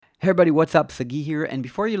Hey everybody, what's up? Sagi here. And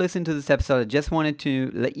before you listen to this episode, I just wanted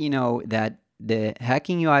to let you know that the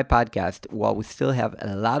Hacking UI podcast, while we still have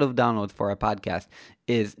a lot of downloads for our podcast,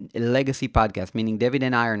 is a legacy podcast, meaning David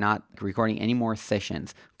and I are not recording any more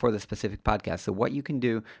sessions for the specific podcast. So what you can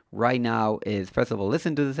do right now is, first of all,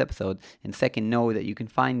 listen to this episode, and second, know that you can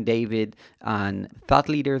find David on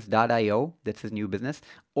thoughtleaders.io. That's his new business.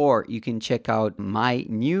 Or you can check out my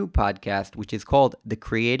new podcast, which is called The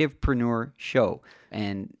Creativepreneur Show.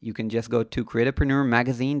 And you can just go to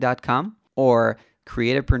creativepreneurmagazine.com or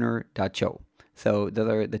creativepreneur.show. So those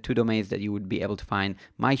are the two domains that you would be able to find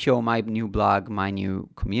my show, my new blog, my new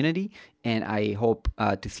community. And I hope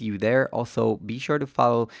to see you there. Also, be sure to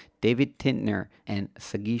follow David Tintner and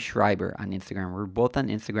Sagi Schreiber on Instagram. We're both on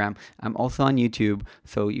Instagram. I'm also on YouTube.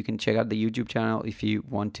 So you can check out the YouTube channel if you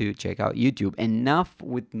want to check out YouTube. Enough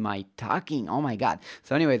with my talking. Oh my God.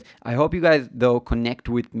 So anyways, I hope you guys, though, connect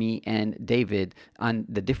with me and David on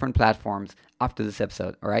the different platforms after this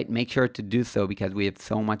episode. All right. Make sure to do so because we have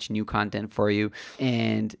so much new content for you.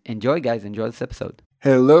 And enjoy, guys. Enjoy this episode.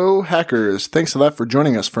 Hello, hackers. Thanks a lot for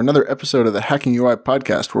joining us for another episode of the Hacking UI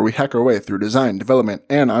podcast, where we hack our way through design, development,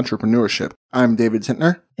 and entrepreneurship. I'm David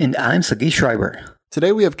Tintner. And I'm Sagi Schreiber.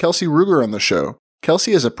 Today we have Kelsey Ruger on the show.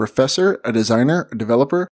 Kelsey is a professor, a designer, a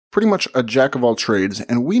developer, pretty much a jack of all trades,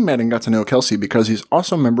 and we met and got to know Kelsey because he's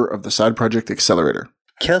also a member of the Side Project Accelerator.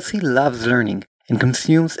 Kelsey loves learning and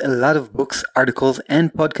consumes a lot of books, articles,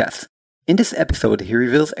 and podcasts. In this episode, he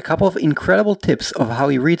reveals a couple of incredible tips of how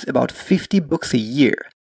he reads about 50 books a year.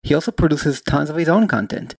 He also produces tons of his own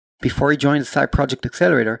content. Before he joined the Side Project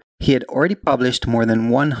Accelerator, he had already published more than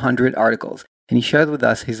 100 articles, and he shared with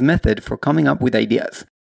us his method for coming up with ideas.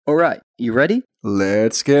 Alright, you ready?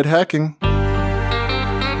 Let's get hacking.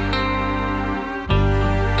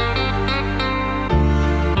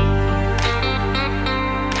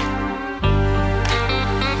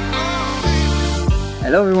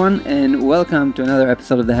 Hello everyone, and welcome to another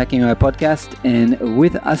episode of the Hacking UI podcast. And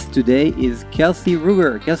with us today is Kelsey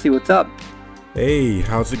Ruger. Kelsey, what's up? Hey,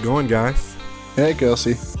 how's it going, guys? Hey,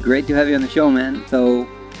 Kelsey. Great to have you on the show, man. So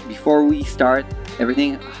before we start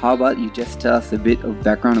everything, how about you just tell us a bit of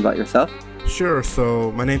background about yourself? Sure.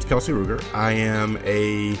 So my name's Kelsey Ruger. I am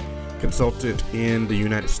a consultant in the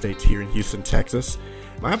United States here in Houston, Texas.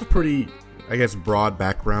 I have a pretty, broad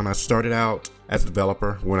background. I started out as a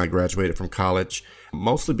developer when I graduated from college,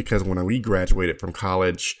 mostly because when we graduated from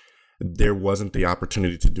college, there wasn't the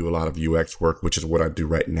opportunity to do a lot of UX work, which is what I do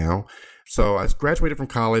right now. So I graduated from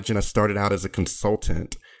college and I started out as a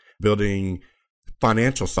consultant building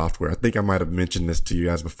financial software. I think I might have mentioned this to you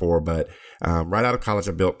guys before, but right out of college,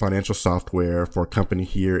 I built financial software for a company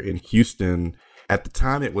here in Houston. At the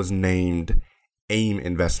time, it was named AIM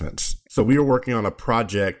Investments. So we were working on a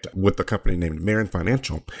project with a company named Marin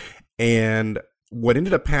Financial. And what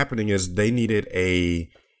ended up happening is they needed a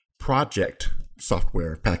project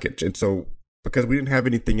software package. And so because we didn't have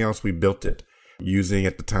anything else, we built it using,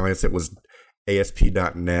 at the time, it was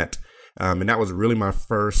ASP.NET. And that was really my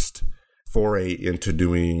first foray into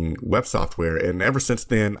doing web software. And ever since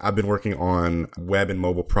then, I've been working on web and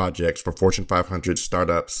mobile projects for Fortune 500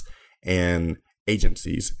 startups and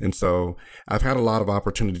agencies. And so I've had a lot of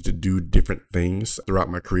opportunity to do different things throughout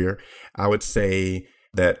my career. I would say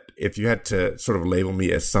that if you had to sort of label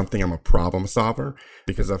me as something, I'm a problem solver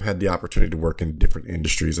because I've had the opportunity to work in different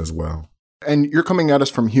industries as well. And you're coming at us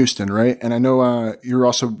from Houston, right? And I know you're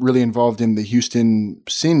also really involved in the Houston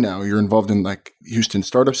scene now. You're involved in like Houston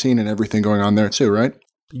startup scene and everything going on there too, right?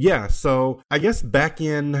 Yeah. So I guess back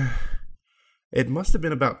in, it must have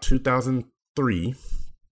been about 2003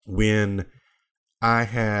 when I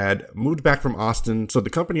had moved back from Austin. So the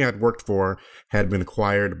company I'd worked for had been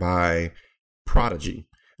acquired by Prodigy,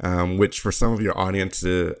 which for some of your audience,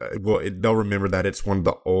 they'll remember that it's one of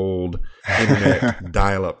the old internet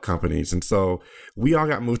dial-up companies. And so we all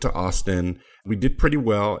got moved to Austin. We did pretty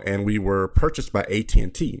well, and we were purchased by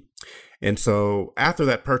AT&T. And so after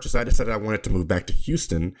that purchase, I decided I wanted to move back to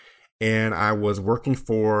Houston, and I was working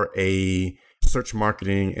for a search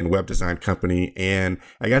marketing and web design company, and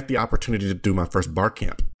I got the opportunity to do my first bar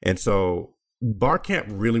camp. And so bar camp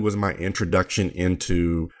really was my introduction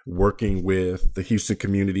into working with the Houston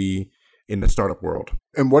community in the startup world.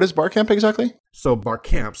 And what is bar camp exactly? So bar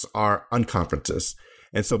camps are unconferences.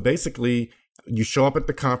 And so basically you show up at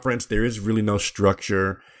the conference, there is really no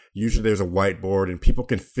structure. Usually there's a whiteboard and people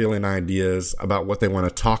can fill in ideas about what they want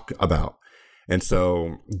to talk about. And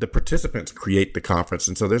so the participants create the conference.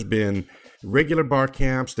 And so there's been regular bar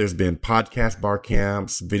camps, there's been podcast bar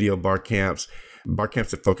camps, video bar camps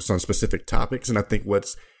that focus on specific topics. And I think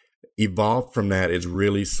what's evolved from that is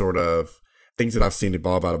really sort of things that I've seen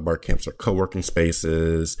evolve out of bar camps are co-working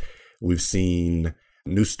spaces. We've seen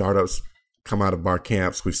new startups come out of bar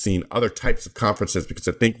camps. We've seen other types of conferences, because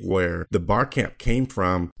I think where the bar camp came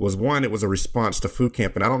from was, one, it was a response to food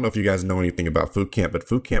camp. And I don't know if you guys know anything about food camp, but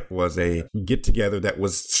food camp was a get together that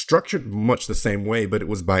was structured much the same way, but it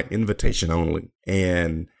was by invitation only.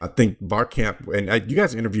 And I think bar camp, and you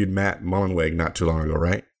guys interviewed Matt Mullenweg not too long ago,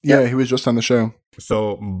 right? Yeah, he was just on the show.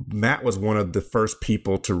 So Matt was one of the first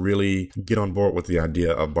people to really get on board with the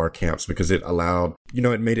idea of bar camps, because it allowed,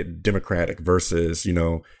 it made it democratic versus,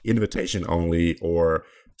 invitation only or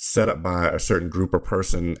set up by a certain group or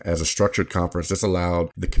person as a structured conference. This allowed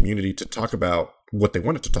the community to talk about what they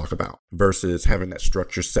wanted to talk about versus having that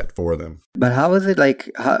structure set for them. But how is it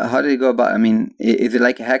like, how did it go about? I mean, is it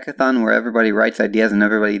like a hackathon where everybody writes ideas and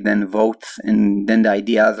everybody then votes, and then the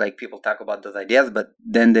ideas, like people talk about those ideas, but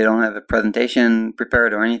then they don't have a presentation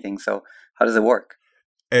prepared or anything. So how does it work?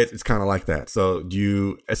 It's kind of like that. So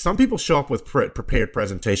some people show up with prepared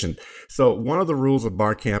presentation. So one of the rules of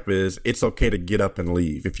bar camp is it's okay to get up and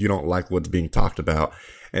leave if you don't like what's being talked about.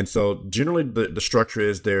 And so generally the structure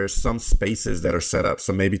is there's some spaces that are set up.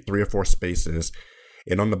 So maybe 3 or 4 spaces.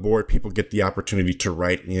 And on the board, people get the opportunity to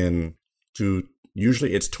write in to,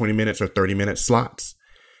 usually it's 20 minutes or 30-minute slots.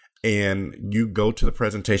 And you go to the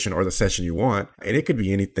presentation or the session you want. And it could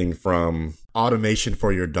be anything from automation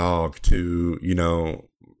for your dog to,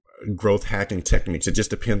 growth hacking techniques. It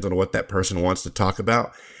just depends on what that person wants to talk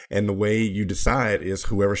about. And the way you decide is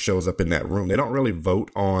whoever shows up in that room. They don't really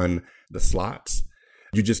vote on the slots.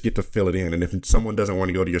 You just get to fill it in. And if someone doesn't want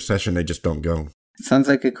to go to your session, they just don't go. Sounds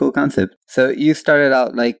like a cool concept. So you started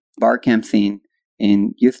out like bar camp scene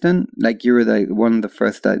in Houston? Like you were one of the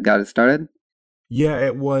first that got it started? Yeah,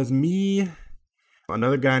 it was me,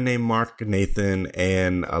 another guy named Mark Nathan,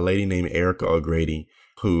 and a lady named Erica O'Grady,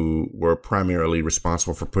 who were primarily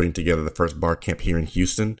responsible for putting together the first bar camp here in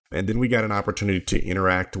Houston. And then we got an opportunity to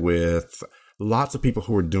interact with lots of people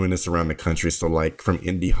who were doing this around the country. So like from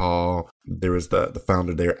Indie Hall, there was the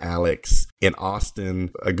founder there, Alex. In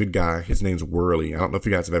Austin, a good guy, his name's Worley. I don't know if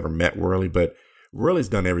you guys have ever met Worley, but Worley's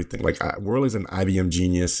done everything. Like Worley's an IBM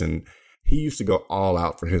genius, and he used to go all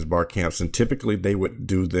out for his bar camps. And typically they would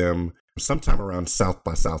do them sometime around South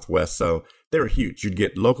by Southwest. So they were huge. You'd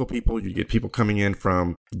get local people, you'd get people coming in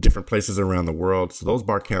from different places around the world. So those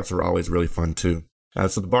bar camps were always really fun too.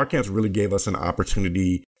 So the bar camps really gave us an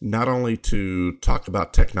opportunity not only to talk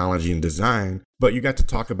about technology and design, but you got to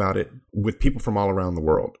talk about it with people from all around the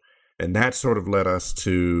world. And that sort of led us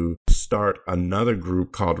to start another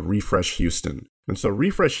group called Refresh Houston. And so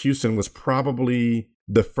Refresh Houston was probably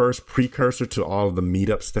the first precursor to all of the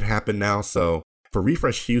meetups that happen now. So for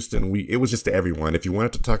Refresh Houston, it was just to everyone. If you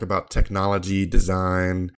wanted to talk about technology,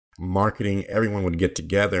 design, marketing, everyone would get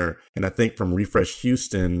together. And I think from Refresh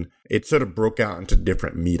Houston, it sort of broke out into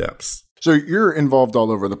different meetups. So you're involved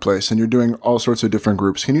all over the place and you're doing all sorts of different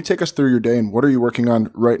groups. Can you take us through your day and what are you working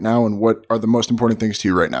on right now and what are the most important things to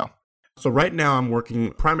you right now? So right now I'm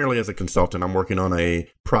working primarily as a consultant. I'm working on a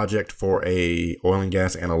project for a oil and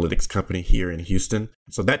gas analytics company here in Houston.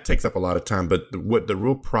 So that takes up a lot of time. But the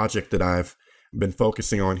real project that I've been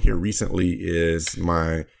focusing on here recently is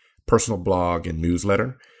my personal blog and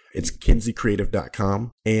newsletter. It's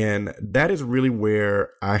kinseycreative.com. And that is really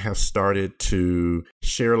where I have started to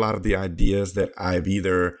share a lot of the ideas that I've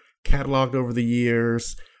either cataloged over the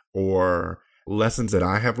years or lessons that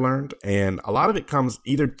I have learned. And a lot of it comes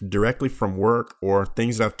either directly from work or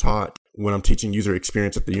things that I've taught when I'm teaching user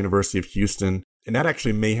experience at the University of Houston. And that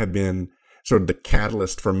actually may have been sort of the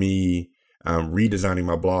catalyst for me redesigning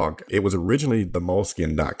my blog. It was originally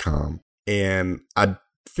themoleskin.com. And I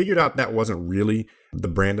figured out that wasn't really the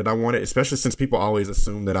brand that I wanted, especially since people always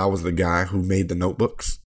assumed that I was the guy who made the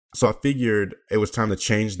notebooks. So I figured it was time to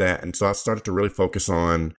change that. And so I started to really focus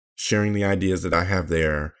on sharing the ideas that I have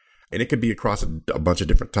there. And it could be across a bunch of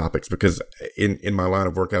different topics because in my line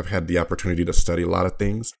of work, I've had the opportunity to study a lot of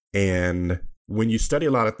things. And when you study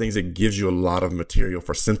a lot of things, it gives you a lot of material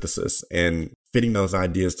for synthesis and fitting those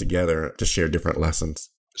ideas together to share different lessons.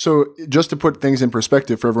 So just to put things in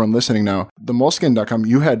perspective for everyone listening now, themoleskin.com,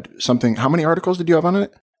 you had something, how many articles did you have on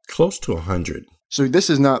it? Close to 100. So this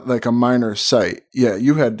is not like a minor site. Yeah,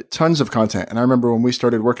 you had tons of content. And I remember when we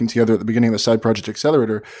started working together at the beginning of the Side Project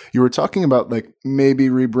Accelerator, you were talking about like maybe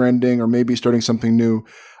rebranding or maybe starting something new.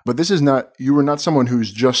 But this is not, you were not someone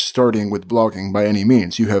who's just starting with blogging by any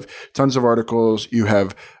means. You have tons of articles, you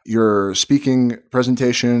have your speaking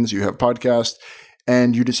presentations, you have podcasts,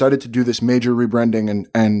 and you decided to do this major rebranding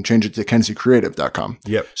and change it to kinseycreative.com.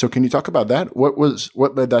 Yep. So can you talk about that? What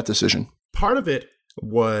led that decision? Part of it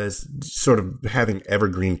was sort of having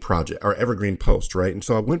evergreen project or evergreen posts, right? And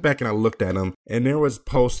so I went back and I looked at them, and there was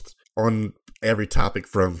posts on every topic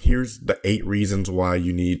from here's the 8 reasons why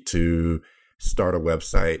you need to start a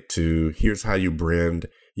website to here's how you brand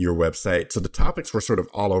your website. So the topics were sort of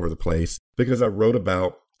all over the place because I wrote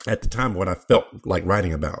about at the time what I felt like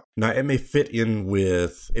writing about. Now it may have fit in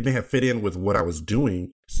with what I was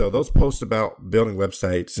doing. So those posts about building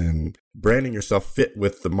websites and branding yourself fit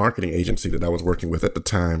with the marketing agency that I was working with at the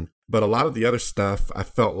time. But a lot of the other stuff I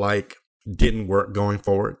felt like didn't work going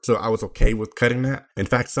forward. So I was okay with cutting that. In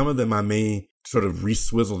fact, some of them I may sort of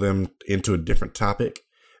re-swizzle them into a different topic.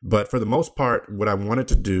 But for the most part, what I wanted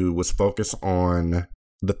to do was focus on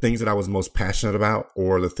the things that I was most passionate about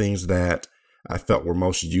or the things that I felt were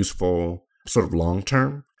most useful sort of long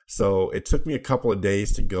term. So it took me a couple of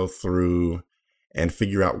days to go through and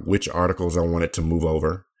figure out which articles I wanted to move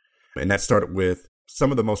over. And that started with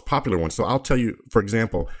some of the most popular ones. So I'll tell you, for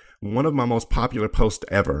example, one of my most popular posts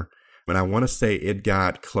ever, and I want to say it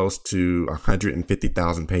got close to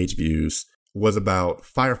 150,000 page views, was about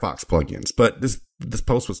Firefox plugins. But this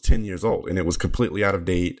post was 10 years old and it was completely out of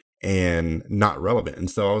date and not relevant.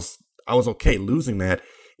 And so I was okay losing that,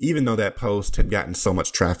 even though that post had gotten so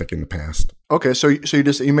much traffic in the past. Okay, so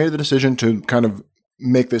you made the decision to kind of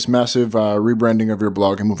make this massive rebranding of your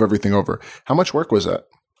blog and move everything over. How much work was that?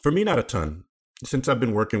 For me, not a ton. Since I've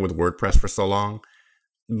been working with WordPress for so long,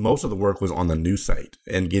 most of the work was on the new site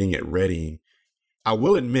and getting it ready. I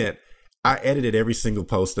will admit, I edited every single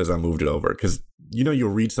post as I moved it over because, you'll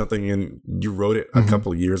read something and you wrote it a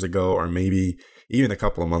couple of years ago or maybe even a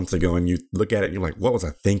couple of months ago and you look at it and you're like, what was I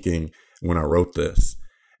thinking when I wrote this?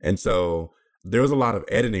 And so there was a lot of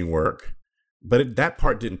editing work, but that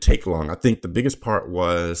part didn't take long. I think the biggest part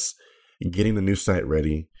was getting the new site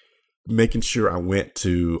ready, making sure I went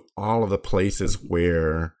to all of the places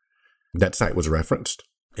where that site was referenced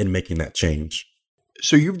and making that change.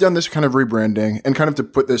 So you've done this kind of rebranding, and kind of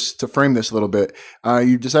to frame this a little bit,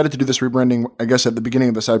 you decided to do this rebranding, I guess, at the beginning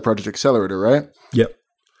of the Side Project Accelerator, right? Yep.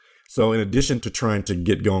 So in addition to trying to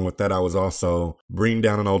get going with that, I was also bringing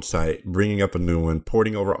down an old site, bringing up a new one,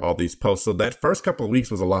 porting over all these posts. So that first couple of weeks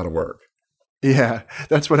was a lot of work. Yeah,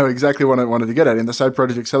 that's exactly what I wanted to get at. In the Side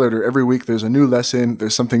Project Accelerator, every week there's a new lesson,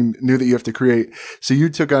 there's something new that you have to create. So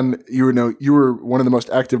you were one of the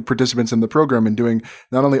most active participants in the program in doing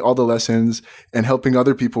not only all the lessons and helping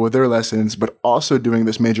other people with their lessons, but also doing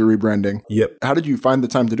this major rebranding. Yep. How did you find the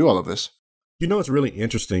time to do all of this? It's really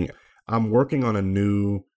interesting. I'm working on a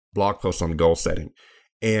new blog post on goal setting.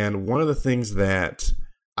 And one of the things that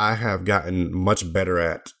I have gotten much better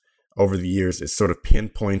at over the years is sort of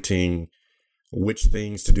pinpointing which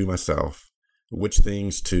things to do myself, which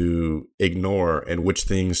things to ignore, and which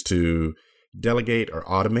things to delegate or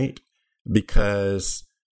automate, because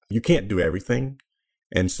you can't do everything.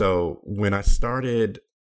 And so when I started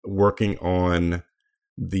working on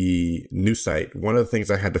the new site, one of the things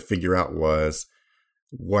I had to figure out was,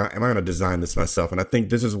 why am I going to design this myself? And I think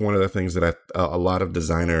this is one of the things that a lot of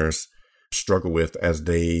designers struggle with as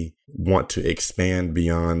they want to expand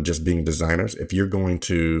beyond just being designers. If you're going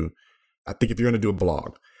to do a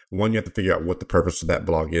blog, one, you have to figure out what the purpose of that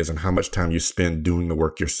blog is and how much time you spend doing the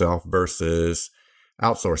work yourself versus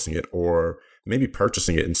outsourcing it or maybe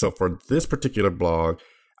purchasing it. And so for this particular blog,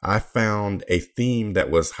 I found a theme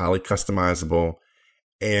that was highly customizable.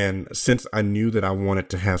 And since I knew that I wanted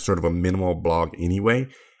to have sort of a minimal blog anyway,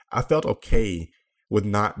 I felt okay with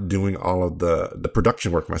not doing all of the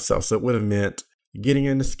production work myself. So it would have meant getting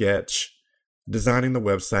into Sketch, designing the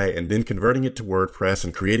website, and then converting it to WordPress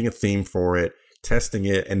and creating a theme for it, testing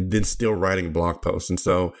it, and then still writing blog posts. And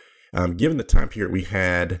so given the time period we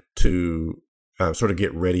had to sort of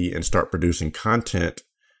get ready and start producing content,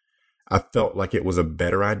 I felt like it was a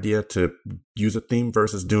better idea to use a theme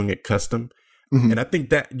versus doing it custom. Mm-hmm. And I think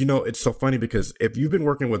that, it's so funny because if you've been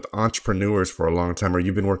working with entrepreneurs for a long time, or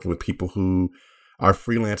you've been working with people who are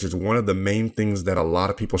freelancers, one of the main things that a lot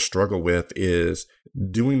of people struggle with is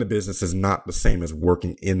doing the business is not the same as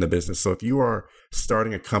working in the business. So if you are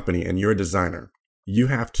starting a company and you're a designer, you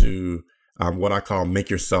have to, what I call, make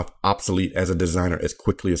yourself obsolete as a designer as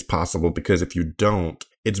quickly as possible, because if you don't,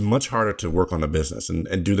 it's much harder to work on a business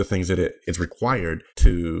and do the things that it's required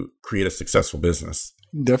to create a successful business.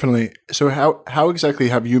 Definitely. So how exactly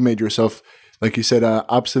have you made yourself, like you said,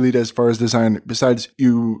 obsolete as far as design? Besides,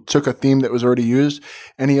 you took a theme that was already used.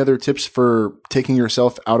 Any other tips for taking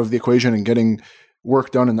yourself out of the equation and getting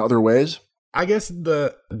work done in other ways? I guess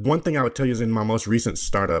the one thing I would tell you is in my most recent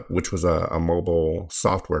startup, which was a mobile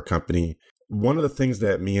software company, one of the things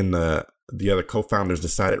that me and the other co-founders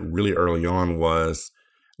decided really early on was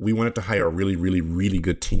we wanted to hire a really, really, really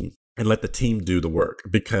good team. and let the team do the work.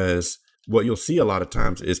 Because what you'll see a lot of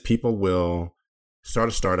times is people will start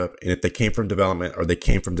a startup, and if they came from development or they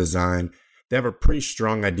came from design, they have a pretty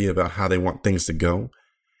strong idea about how they want things to go.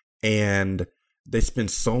 And they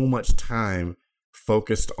spend so much time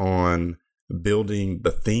focused on building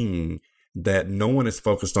the thing that no one is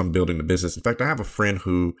focused on building the business. In fact, I have a friend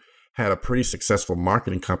who had a pretty successful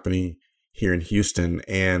marketing company here in Houston.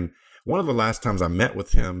 And one of the last times I met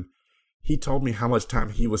with him, he told me how much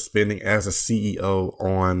time he was spending as a CEO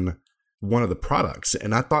on one of the products.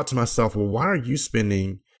 And I thought to myself, well, why are you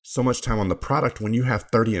spending so much time on the product when you have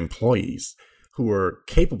 30 employees who are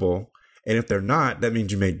capable? And if they're not, that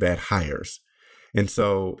means you made bad hires. And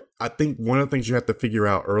so I think one of the things you have to figure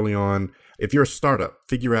out early on, if you're a startup,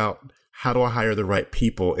 figure out, how do I hire the right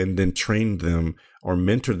people and then train them or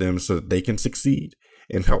mentor them so that they can succeed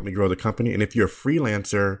and help me grow the company? And if you're a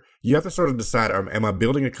freelancer, you have to sort of decide, am I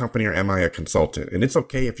building a company or am I a consultant? And it's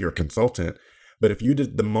okay if you're a consultant, but if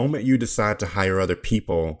the moment you decide to hire other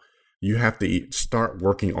people, you have to start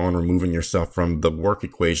working on removing yourself from the work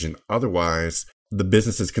equation. Otherwise, the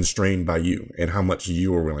business is constrained by you and how much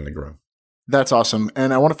you are willing to grow. That's awesome.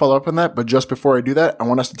 And I want to follow up on that. But just before I do that, I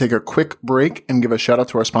want us to take a quick break and give a shout out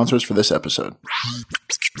to our sponsors for this episode.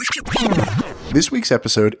 This week's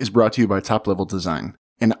episode is brought to you by Top Level Design.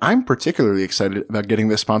 And I'm particularly excited about getting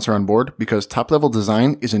this sponsor on board because Top Level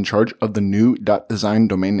Design is in charge of the new .design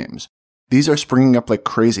domain names. These are springing up like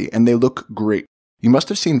crazy and they look great. You must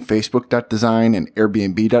have seen Facebook.design and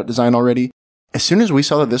Airbnb.design already. As soon as we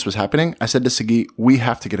saw that this was happening, I said to Sagi, we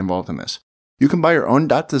have to get involved in this. You can buy your own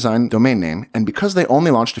 .design domain name, and because they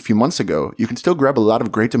only launched a few months ago, you can still grab a lot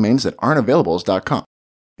of great domains that aren't available as .com.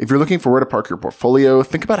 If you're looking for where to park your portfolio,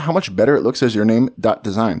 think about how much better it looks as your name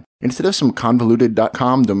 .design, instead of some convoluted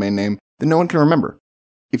 .com domain name that no one can remember.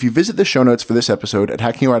 If you visit the show notes for this episode at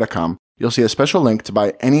hackingui.com, you'll see a special link to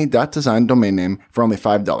buy any .design domain name for only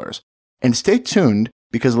 $5. And stay tuned,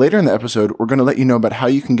 because later in the episode, we're going to let you know about how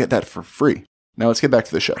you can get that for free. Now let's get back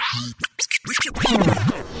to the show.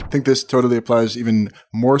 I think this totally applies even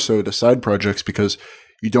more so to side projects because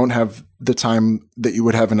you don't have the time that you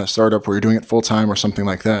would have in a startup where you're doing it full time or something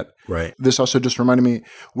like that. Right. This This also just reminded me,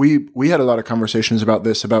 we had a lot of conversations about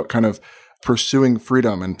this, about kind of pursuing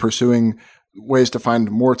freedom and pursuing ways to find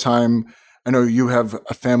more time. I know you have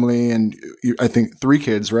a family and I think 3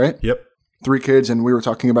 kids, right? Yep. 3 kids. And we were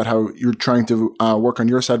talking about how you're trying to work on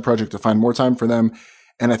your side project to find more time for them.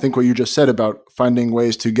 And I think what you just said about finding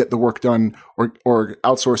ways to get the work done or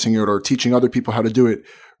outsourcing it or teaching other people how to do it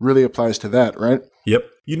really applies to that, right? Yep.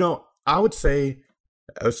 I would say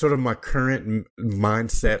sort of my current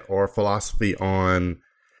mindset or philosophy on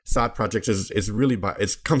side projects is really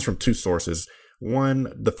it comes from 2 sources.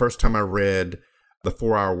 One, the first time I read The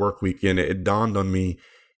 4-Hour Workweek, and it dawned on me,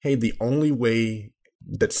 hey, the only way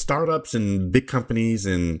that startups and big companies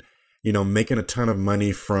and, making a ton of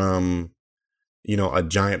money from a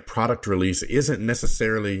giant product release isn't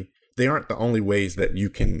necessarily, they aren't the only ways that you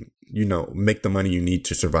can, make the money you need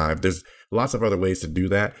to survive. There's lots of other ways to do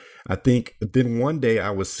that. I think then one day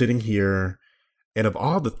I was sitting here, and of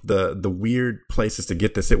all the weird places to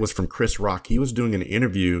get this, it was from Chris Rock. He was doing an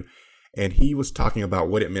interview and he was talking about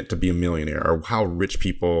what it meant to be a millionaire or how rich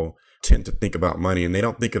people tend to think about money. And they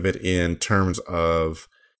don't think of it in terms of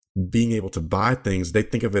being able to buy things. They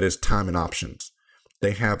think of it as time and options.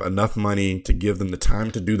 They have enough money to give them the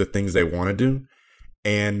time to do the things they want to do.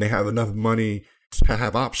 And they have enough money to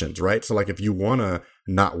have options, right? So like if you want to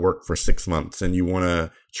not work for 6 months and you want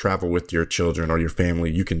to travel with your children or your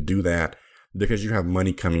family, you can do that because you have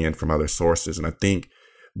money coming in from other sources. And I think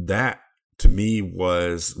that to me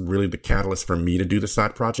was really the catalyst for me to do the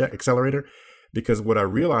side project accelerator, because what I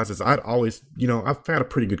realized is I'd always, I've had a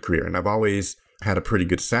pretty good career and I've always had a pretty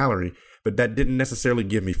good salary, but that didn't necessarily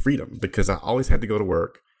give me freedom because I always had to go to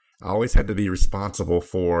work. I always had to be responsible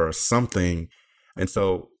for something. And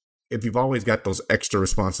so if you've always got those extra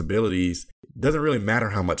responsibilities, it doesn't really matter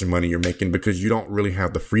how much money you're making because you don't really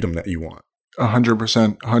have the freedom that you want.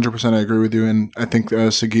 100%. I agree with you. And I think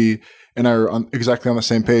Sagi and I are exactly on the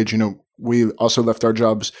same page. We also left our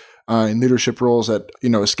jobs in leadership roles at,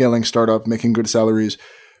 a scaling startup, making good salaries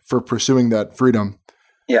for pursuing that freedom.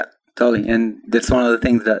 Yeah, totally. And that's one of the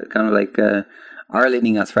things that kind of like are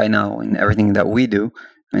leading us right now in everything that we do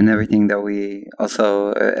and everything that we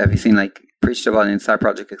also have you seen like preached about in Side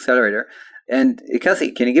Project Accelerator. And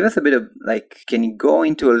Kelsey, can you give us a bit of can you go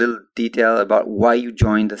into a little detail about why you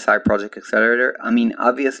joined the Side Project Accelerator? I mean,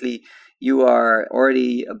 obviously you are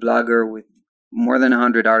already a blogger with more than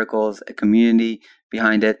 100 articles, a community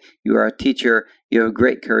behind it. You are a teacher. You have a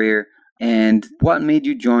great career. And what made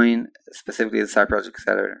you join specifically the Side Project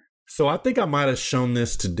Accelerator? So I think I might have shown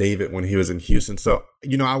this to David when he was in Houston. So,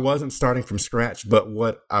 I wasn't starting from scratch, but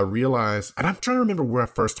what I realized, and I'm trying to remember where I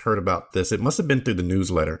first heard about this. It must have been through the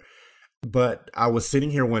newsletter, but I was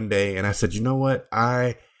sitting here one day and I said, you know what?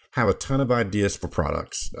 I have a ton of ideas for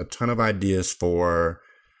products, a ton of ideas for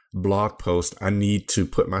blog posts. I need to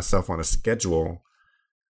put myself on a schedule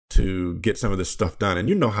to get some of this stuff done. And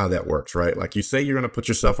you know how that works, right? Like you say you're going to put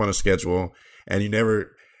yourself on a schedule and you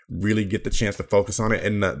never really get the chance to focus on it.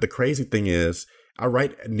 And the crazy thing is I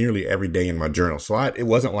write nearly every day in my journal. So it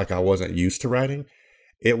wasn't like I wasn't used to writing.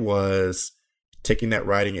 It was taking that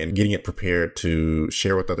writing and getting it prepared to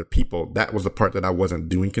share with other people. That was the part that I wasn't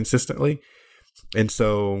doing consistently. And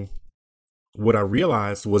so what I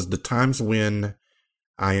realized was the times when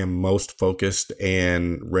I am most focused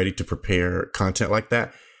and ready to prepare content like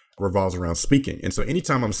that revolves around speaking. And so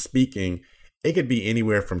anytime I'm speaking, it could be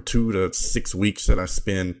anywhere from 2 to 6 weeks that I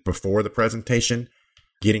spend before the presentation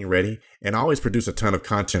getting ready. And I always produce a ton of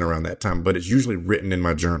content around that time, but it's usually written in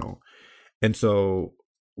my journal. And so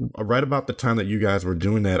right about the time that you guys were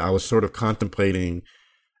doing that, I was sort of contemplating,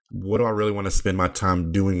 what do I really want to spend my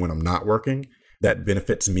time doing when I'm not working that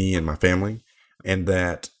benefits me and my family and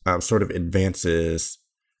that sort of advances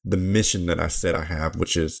the mission that I said I have,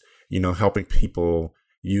 which is, helping people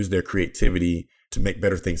use their creativity to make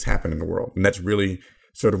better things happen in the world. And that's really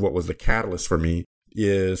sort of what was the catalyst for me.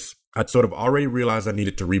 Is I'd sort of already realized I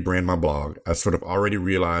needed to rebrand my blog. I sort of already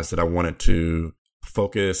realized that I wanted to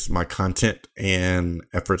focus my content and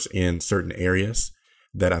efforts in certain areas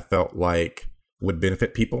that I felt like would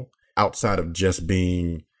benefit people outside of just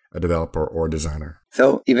being a developer or a designer.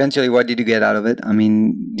 So eventually, what did you get out of it? I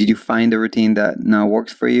mean, did you find a routine that now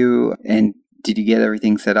works for you? And did you get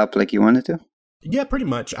everything set up like you wanted to? Yeah, pretty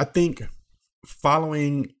much. I think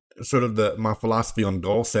following sort of my philosophy on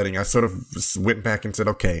goal setting, I sort of went back and said,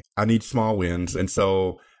 okay, I need small wins. And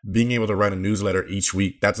so being able to write a newsletter each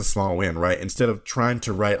week, that's a small win, right? Instead of trying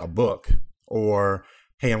to write a book or,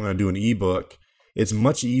 hey, I'm going to do an ebook, it's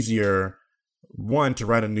much easier, one, to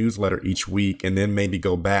write a newsletter each week and then maybe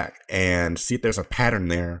go back and see if there's a pattern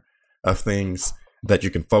there of things that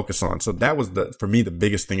you can focus on. So that was for me, the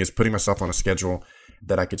biggest thing is putting myself on a schedule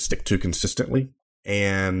that I could stick to consistently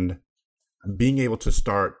and being able to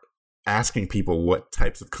start asking people what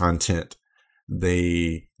types of content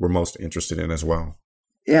they were most interested in as well.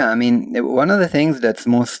 Yeah, I mean, one of the things that's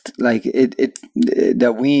most like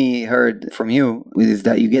that we heard from you is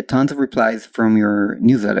that you get tons of replies from your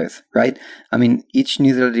newsletters, right? I mean, each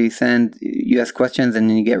newsletter you send, you ask questions and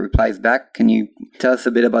then you get replies back. Can you tell us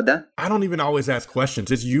a bit about that? I don't even always ask questions.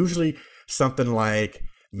 It's usually something like,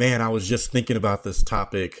 man, I was just thinking about this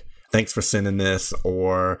topic. Thanks for sending this.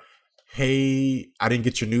 Or, hey, I didn't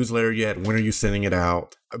get your newsletter yet. When are you sending it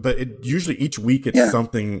out? But usually each week it's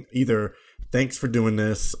something either thanks for doing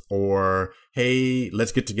this or, hey,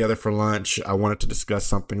 let's get together for lunch. I wanted to discuss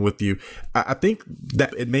something with you. I think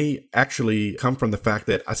that it may actually come from the fact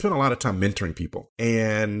that I spend a lot of time mentoring people.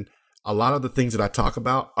 And a lot of the things that I talk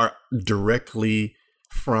about are directly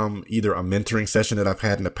from either a mentoring session that I've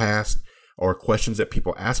had in the past or questions that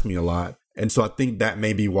people ask me a lot. And so I think that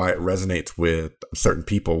may be why it resonates with certain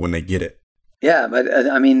people when they get it. Yeah, but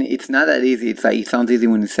I mean, it's not that easy. It's like, it sounds easy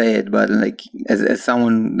when you say it, but like as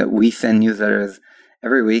someone that we send newsletters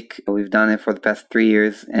every week, we've done it for the past 3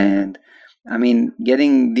 years. And I mean,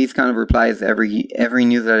 getting these kind of replies every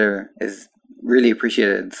newsletter is really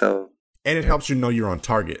appreciated. So, and it helps you know you're on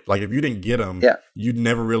target. Like if you didn't get them, you'd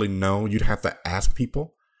never really know. You'd have to ask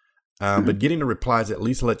people. But getting the replies at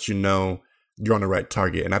least lets you know you're on the right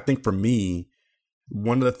target. And I think for me,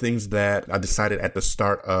 one of the things that I decided at the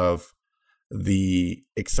start of the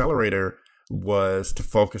accelerator was to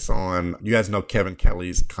focus on, you guys know Kevin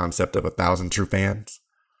Kelly's concept of 1,000 true fans.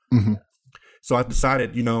 Mm-hmm. So I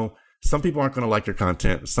decided, some people aren't going to like your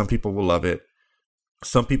content. Some people will love it.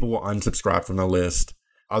 Some people will unsubscribe from the list.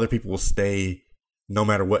 Other people will stay no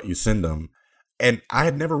matter what you send them. And I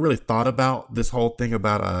had never really thought about this whole thing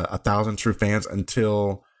about 1,000 true fans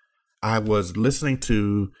until I was listening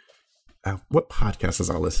to, what podcast was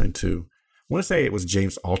I listening to? I want to say it was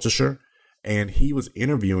James Altucher. And he was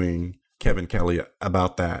interviewing Kevin Kelly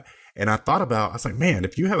about that. And I was like, man,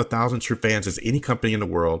 if you have 1,000 true fans as any company in the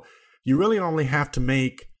world, you really only have to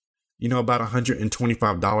make, about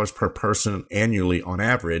 $125 per person annually on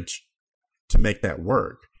average to make that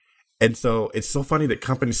work. And so it's so funny that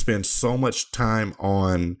companies spend so much time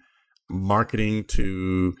on marketing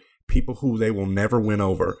to people who they will never win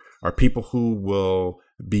over or people who will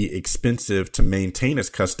be expensive to maintain as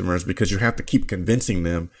customers because you have to keep convincing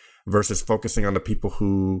them versus focusing on the people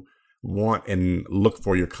who want and look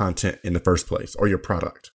for your content in the first place or your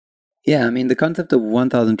product. Yeah, I mean, the concept of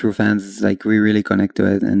 1,000 true fans is like we really connect to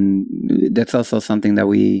it. And that's also something that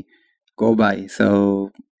we go by.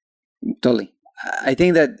 So, totally. I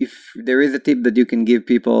think that if there is a tip that you can give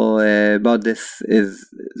people about this is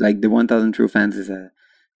like the 1,000 true fans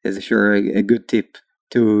is sure a good tip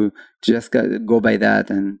to just go by that.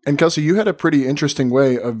 And Kelsey, you had a pretty interesting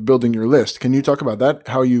way of building your list. Can you talk about that?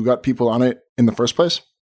 How you got people on it in the first place?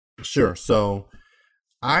 Sure. So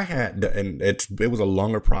I had, and it was a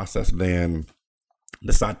longer process than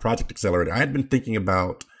the side project accelerator. I had been thinking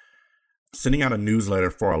about sending out a newsletter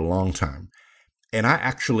for a long time. And I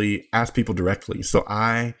actually asked people directly. So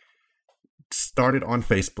I started on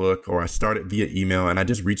Facebook, or I started via email, and I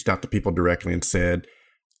just reached out to people directly and said,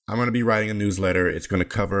 I'm going to be writing a newsletter. It's going to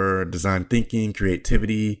cover design thinking,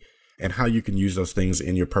 creativity, and how you can use those things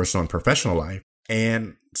in your personal and professional life.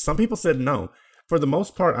 And some people said no. For the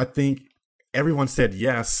most part, I think everyone said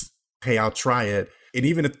yes. Hey, I'll try it. And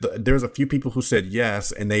even if there's a few people who said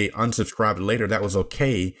yes and they unsubscribed later, that was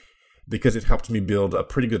okay, because it helped me build a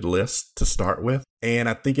pretty good list to start with. And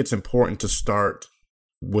I think it's important to start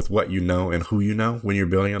with what you know and who you know when you're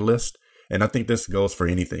building a list. And I think this goes for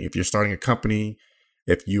anything. If you're starting a company,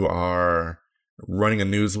 if you are running a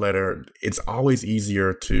newsletter, it's always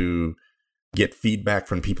easier to get feedback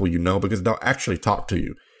from people you know, because they'll actually talk to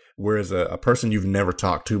you. Whereas a person you've never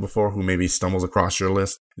talked to before who maybe stumbles across your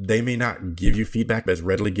list, they may not give you feedback, but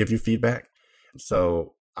readily give you feedback.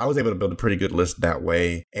 So I was able to build a pretty good list that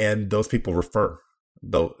way. And those people refer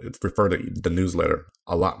to the newsletter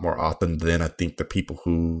a lot more often than I think the people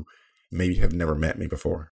who maybe have never met me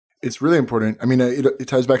before. It's really important. I mean, it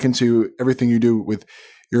ties back into everything you do with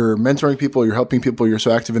your mentoring people, you're helping people, you're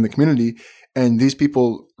so active in the community. And these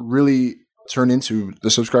people really turn into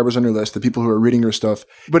the subscribers on your list, the people who are reading your stuff.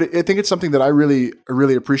 But I think it's something that I really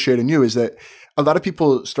appreciate in you is that a lot of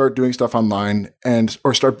people start doing stuff online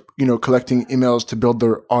or start, collecting emails to build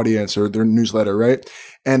their audience or their newsletter, right?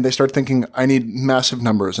 And they start thinking, I need massive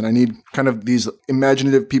numbers and I need kind of these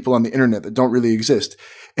imaginative people on the internet that don't really exist.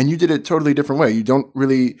 And you did it a totally different way. You don't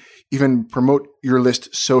really even promote your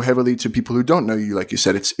list so heavily to people who don't know you. Like you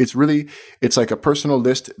said, it's like a personal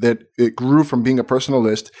list that it grew from being a personal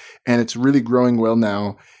list, and it's really growing well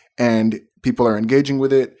now, and people are engaging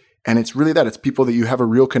with it. And it's really that. It's people that you have a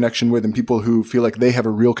real connection with and people who feel like they have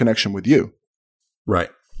a real connection with you.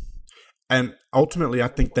 Right. And ultimately, I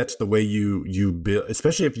think that's the way you build,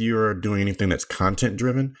 especially if you're doing anything that's content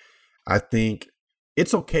driven. I think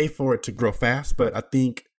it's okay for it to grow fast, but I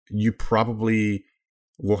think you probably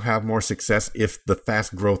will have more success if the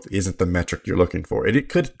fast growth isn't the metric you're looking for. It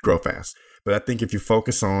could grow fast, but I think if you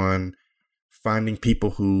focus on finding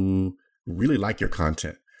people who really like your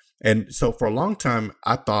content. And so for a long time,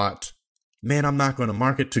 I thought, man, I'm not going to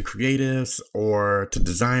market to creatives or to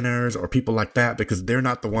designers or people like that because they're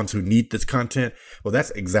not the ones who need this content. Well,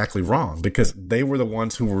 that's exactly wrong, because they were the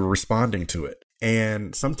ones who were responding to it.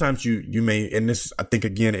 And sometimes you may, and this I think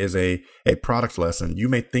again is a product lesson, you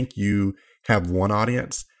may think you have one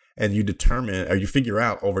audience and you determine or you figure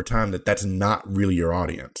out over time that that's not really your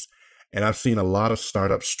audience. And I've seen a lot of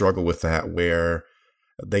startups struggle with that, where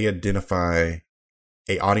they identify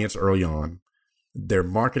a audience early on, they're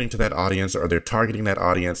marketing to that audience or they're targeting that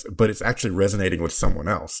audience, but it's actually resonating with someone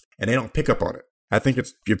else and they don't pick up on it. I think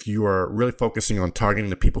it's if you are really focusing on targeting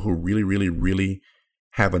the people who really, really, really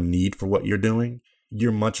have a need for what you're doing,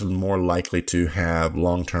 you're much more likely to have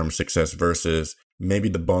long-term success versus maybe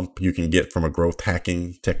the bump you can get from a growth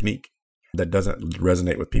hacking technique that doesn't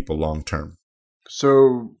resonate with people long-term.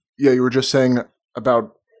 So, yeah, you were just saying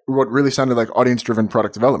about what really sounded like audience-driven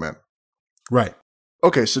product development. Right.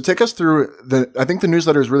 Okay, so take us through I think the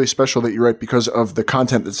newsletter is really special that you write because of the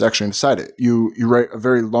content that's actually inside it. You write a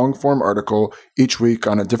very long form article each week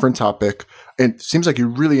on a different topic. It seems like you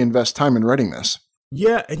really invest time in writing this.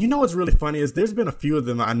 Yeah, and you know what's really funny is there's been a few of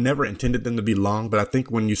them. I never intended them to be long, but I think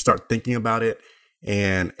when you start thinking about it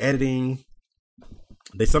and editing,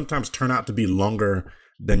 they sometimes turn out to be longer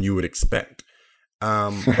than you would expect.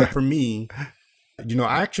 But for me,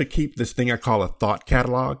 I actually keep this thing I call a thought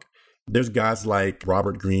catalog. There's guys like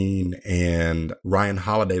Robert Greene and Ryan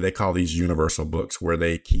Holiday. They call these universal books, where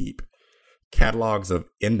they keep catalogs of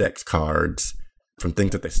index cards from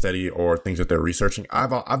things that they study or things that they're researching.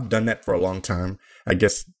 I've done that for a long time. I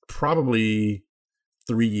guess probably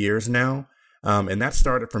 3 years now. And that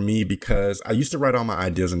started for me because I used to write all my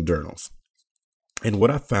ideas in journals. And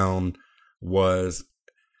what I found was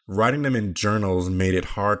writing them in journals made it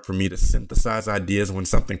hard for me to synthesize ideas when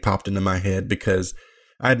something popped into my head, because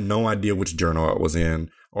I had no idea which journal it was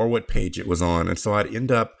in or what page it was on. And so I'd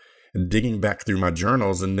end up digging back through my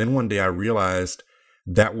journals. And then one day I realized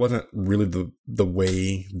that wasn't really the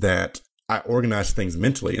way that I organized things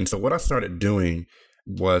mentally. And so what I started doing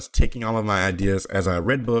was taking all of my ideas as I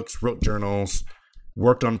read books, wrote journals,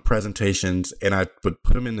 worked on presentations, and I would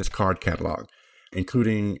put them in this card catalog,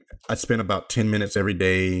 including I spent about 10 minutes every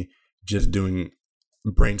day just doing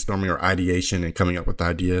brainstorming or ideation and coming up with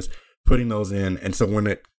ideas, putting those in. And so when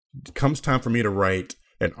it comes time for me to write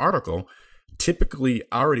an article, typically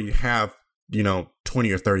I already have,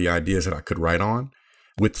 20 or 30 ideas that I could write on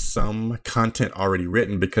with some content already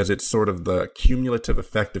written, because it's sort of the cumulative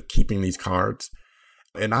effect of keeping these cards.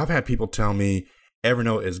 And I've had people tell me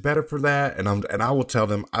Evernote is better for that. And I will tell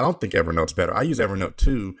them, I don't think Evernote's better. I use Evernote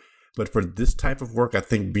too. But for this type of work, I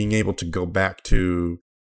think being able to go back to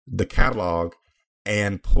the catalog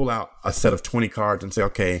and pull out a set of 20 cards and say,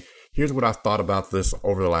 okay, here's what I've thought about this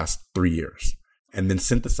over the last 3 years, and then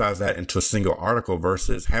synthesize that into a single article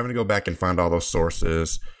versus having to go back and find all those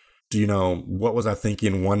sources. What was I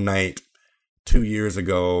thinking one night 2 years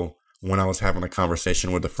ago when I was having a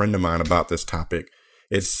conversation with a friend of mine about this topic?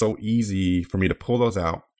 It's so easy for me to pull those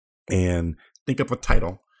out and think of a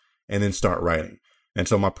title and then start writing. And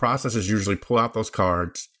so my process is usually pull out those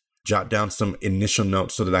cards, jot down some initial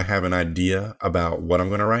notes so that I have an idea about what I'm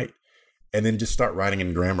going to write, and then just start writing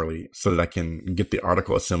in Grammarly so that I can get the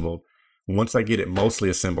article assembled. Once I get it mostly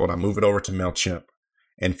assembled, I move it over to MailChimp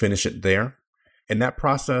and finish it there. And that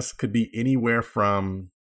process could be anywhere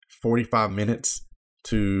from 45 minutes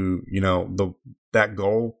to,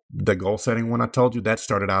 the goal setting one I told you, that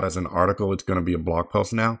started out as an article. It's going to be a blog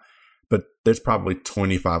post now, but there's probably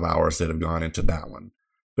 25 hours that have gone into that one.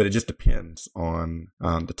 But it just depends on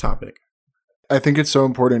the topic. I think it's so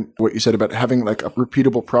important what you said about having like a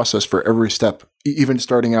repeatable process for every step, even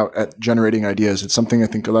starting out at generating ideas. It's something I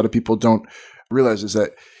think a lot of people don't realize, is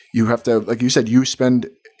that you have to, like you said, you spend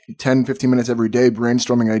 10, 15 minutes every day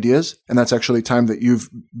brainstorming ideas. And that's actually time that you've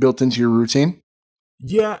built into your routine.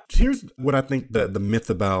 Yeah. Here's what I think the myth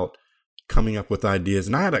about coming up with ideas.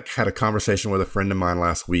 And I had a conversation with a friend of mine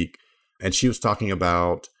last week, and she was talking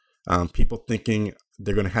about people thinking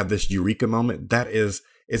they're going to have this eureka moment. That is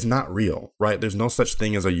not real, right? There's no such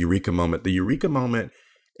thing as a eureka moment. The eureka moment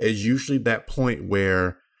is usually that point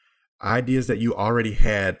where ideas that you already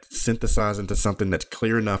had synthesize into something that's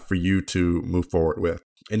clear enough for you to move forward with.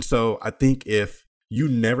 And so I think if you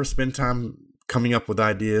never spend time coming up with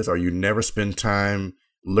ideas, or you never spend time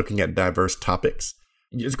looking at diverse topics,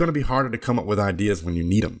 it's going to be harder to come up with ideas when you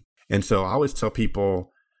need them. And so I always tell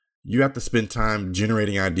people, you have to spend time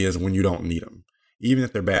generating ideas when you don't need them, even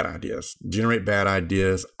if they're bad ideas. Generate bad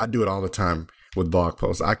ideas. I do it all the time with blog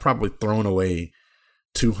posts. I've probably thrown away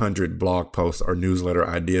 200 blog posts or newsletter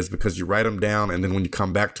ideas because you write them down, and then when you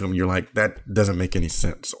come back to them, you're like, that doesn't make any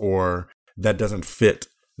sense, or that doesn't fit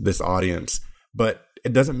this audience. But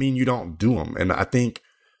it doesn't mean you don't do them. And I think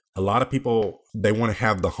a lot of people, they want to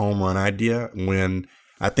have the home run idea, when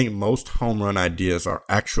I think most home run ideas are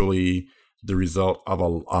actually the result of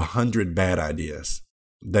 100 bad ideas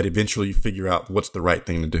that eventually you figure out what's the right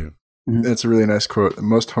thing to do. That's a really nice quote.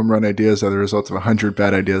 Most home run ideas are the result of 100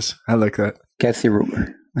 bad ideas. I like that. Kelsey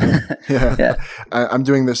Ruger. Yeah. I'm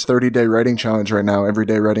doing this 30-day writing challenge right now, every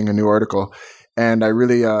day writing a new article. And I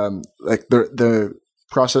really like the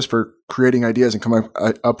process for creating ideas and coming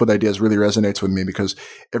up with ideas really resonates with me, because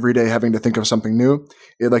every day having to think of something new,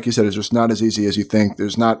 it, like you said, is just not as easy as you think.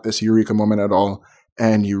 There's not this eureka moment at all.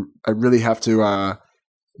 And I really have to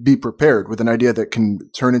be prepared with an idea that can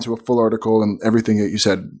turn into a full article, and everything that you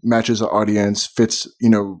said matches the audience, fits,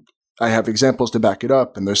 I have examples to back it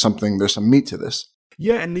up, and there's some meat to this.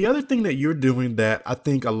 Yeah. And the other thing that you're doing that I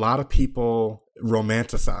think a lot of people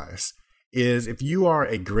romanticize is, if you are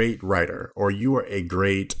a great writer, or you are a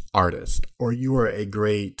great artist, or you are a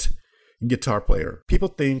great guitar player, people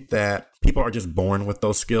think that people are just born with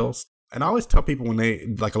those skills. And I always tell people, when a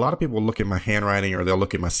lot of people look at my handwriting, or they'll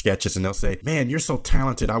look at my sketches and they'll say, man, you're so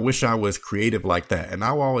talented. I wish I was creative like that. And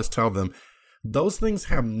I will always tell them, those things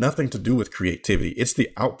have nothing to do with creativity. It's the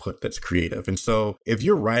output that's creative. And so if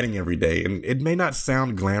you're writing every day, and it may not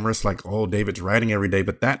sound glamorous, like, oh, David's writing every day,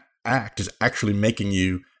 but that act is actually making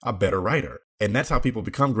you a better writer. And that's how people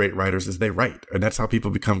become great writers, is they write. And that's how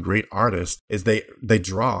people become great artists, is they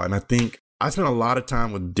draw. And I think I spend a lot of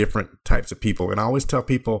time with different types of people. And I always tell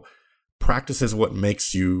people, practice is what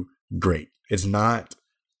makes you great. It's not,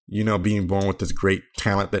 being born with this great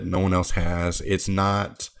talent that no one else has. It's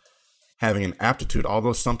not having an aptitude,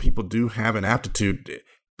 although some people do have an aptitude.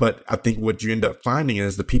 But I think what you end up finding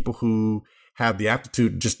is the people who have the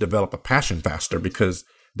aptitude just develop a passion faster, because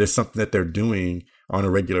there's something that they're doing on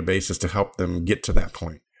a regular basis to help them get to that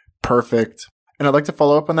point. Perfect. And I'd like to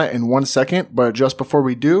follow up on that in 1 second. But just before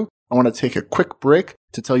we do, I want to take a quick break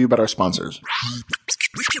to tell you about our sponsors.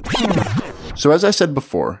 So as I said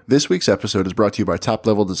before, this week's episode is brought to you by Top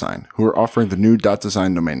Level Design, who are offering the new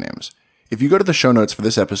 .design domain names. If you go to the show notes for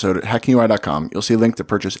this episode at hackingui.com, you'll see a link to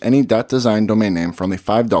purchase any .design domain name for only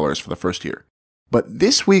 $5 for the first year. But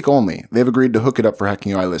this week only, they've agreed to hook it up for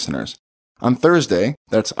Hacking UI listeners. On Thursday,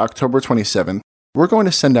 that's October 27th, we're going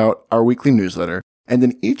to send out our weekly newsletter, and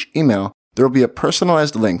in each email, there will be a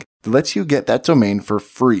personalized link that lets you get that domain for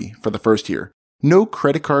free for the first year. No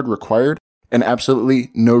credit card required, and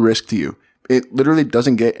absolutely no risk to you. It literally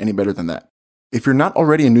doesn't get any better than that. If you're not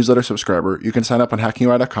already a newsletter subscriber, you can sign up on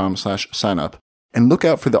hackingui.com/signup and look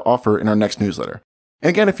out for the offer in our next newsletter. And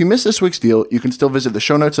again, if you missed this week's deal, you can still visit the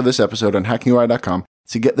show notes of this episode on hackingui.com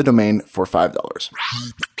to get the domain for $5.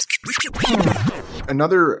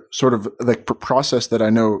 Another sort of like process that I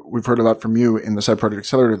know we've heard a lot from you in the Side Project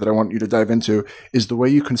Accelerator that I want you to dive into is the way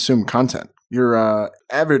you consume content. You're an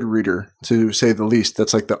avid reader, to say the least.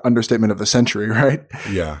 That's like the understatement of the century, right?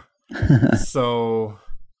 Yeah. So,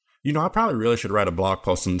 I probably really should write a blog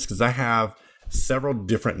post on this because I have several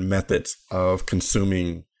different methods of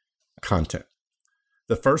consuming content.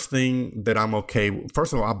 The first thing that I'm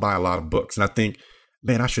first of all, I buy a lot of books, and I think,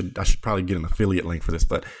 man, I should probably get an affiliate link for this,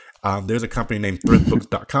 but there's a company named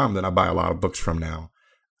thriftbooks.com that I buy a lot of books from now.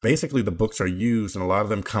 Basically, the books are used, and a lot of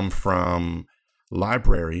them come from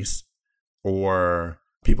libraries or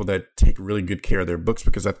people that take really good care of their books,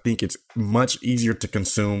 because I think it's much easier to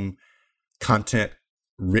consume content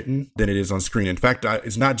written than it is on screen. In fact,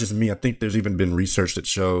 it's not just me. I think there's even been research that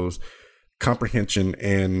shows comprehension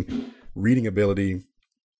and reading ability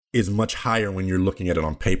is much higher when you're looking at it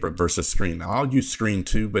on paper versus screen. Now, I'll use screen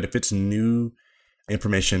too, but if it's new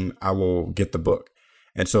information, I will get the book.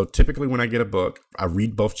 And so typically when I get a book, I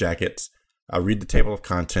read both jackets, I read the table of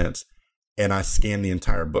contents, and I scan the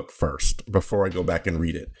entire book first before I go back and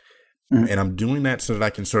read it. Mm-hmm. And I'm doing that so that I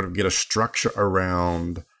can sort of get a structure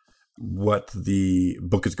around what the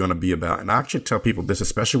book is going to be about. And I actually tell people this,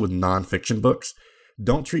 especially with nonfiction books.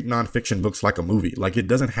 Don't treat nonfiction books like a movie. Like, it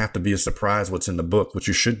doesn't have to be a surprise what's in the book. What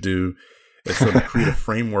you should do is sort of create a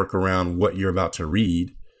framework around what you're about to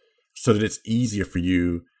read so that it's easier for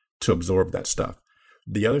you to absorb that stuff.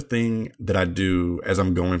 The other thing that I do as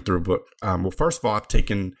I'm going through a book, well, first of all, I've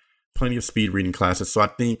taken plenty of speed reading classes. So I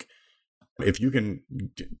think if you can,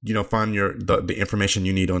 find the information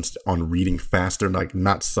you need on reading faster, like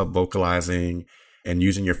not sub-vocalizing and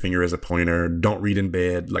using your finger as a pointer, don't read in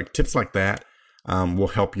bed, like tips like that will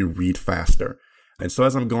help you read faster. And so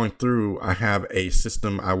as I'm going through, I have a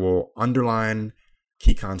system. I will underline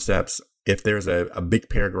key concepts. If there's a big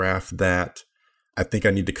paragraph that I think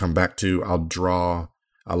I need to come back to, I'll draw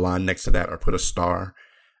a line next to that or put a star.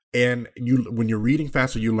 And when you're reading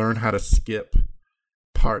faster, you learn how to skip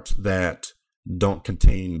parts that don't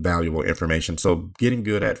contain valuable information. So getting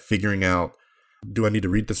good at figuring out, do I need to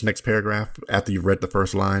read this next paragraph after you've read the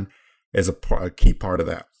first line, is a key part of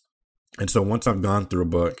that. And so once I've gone through a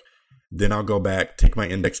book, then I'll go back, take my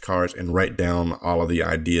index cards and write down all of the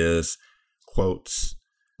ideas, quotes,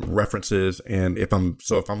 references. And if I'm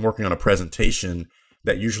working on a presentation,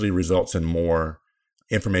 that usually results in more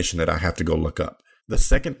information that I have to go look up. The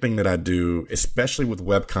second thing that I do, especially with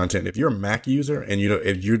web content, if you're a Mac user and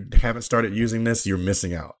if you haven't started using this, you're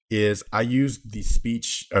missing out, is I use the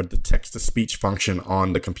speech or the text to speech function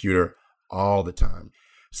on the computer all the time.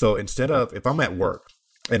 So instead of, if I'm at work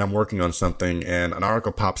and I'm working on something and an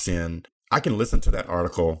article pops in, I can listen to that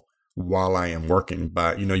article while I am working.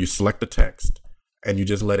 But, you select the text and you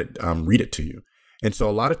just let it read it to you. And so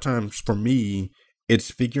a lot of times for me,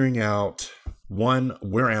 it's figuring out, one,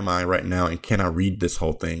 where am I right now and can I read this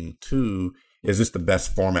whole thing? Two, is this the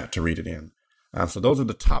best format to read it in? So those are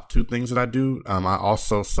the top two things that I do. I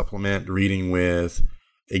also supplement reading with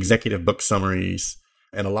executive book summaries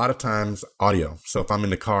and a lot of times audio. So if I'm in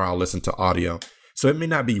the car, I'll listen to audio. So it may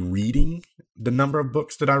not be reading the number of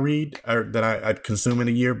books that I read or that I consume in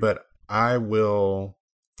a year, but I will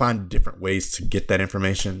find different ways to get that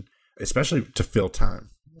information, especially to fill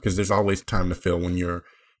time, because there's always time to fill when you're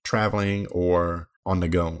traveling or on the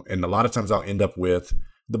go. And a lot of times I'll end up with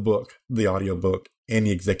the book, the audio book, and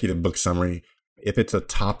the executive book summary if it's a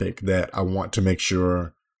topic that I want to make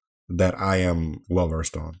sure that I am well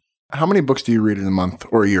versed on. How many books do you read in a month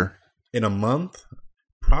or a year? In a month,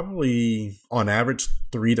 probably on average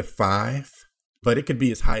 3 to 5, but it could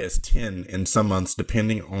be as high as 10 in some months,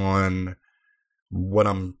 depending on what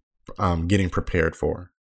I'm getting prepared for.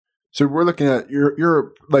 So we're looking at,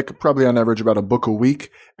 you're like probably on average about a book a week.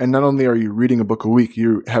 And not only are you reading a book a week,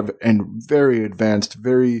 you have a very advanced,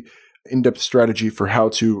 very in-depth strategy for how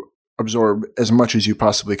to absorb as much as you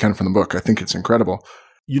possibly can from the book. I think it's incredible.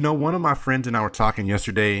 One of my friends and I were talking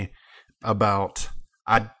yesterday about,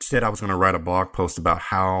 I said I was going to write a blog post about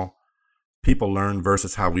how people learn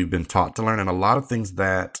versus how we've been taught to learn. And a lot of things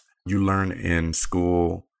that you learn in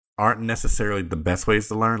school aren't necessarily the best ways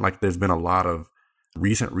to learn. Like there's been a lot of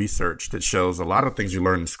recent research that shows a lot of things you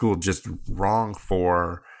learn in school just wrong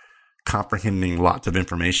for comprehending lots of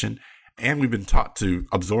information. And we've been taught to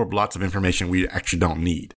absorb lots of information we actually don't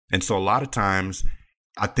need. And so a lot of times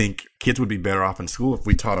I think kids would be better off in school if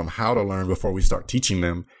we taught them how to learn before we start teaching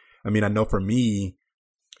them. I mean, I know for me,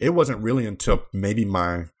 it wasn't really until maybe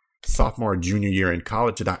my sophomore or junior year in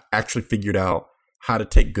college that I actually figured out how to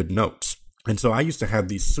take good notes. And so I used to have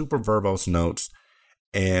these super verbose notes,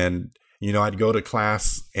 and I'd go to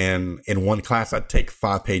class, and in one class I'd take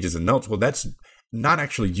 5 pages of notes. Well, that's not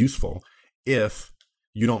actually useful if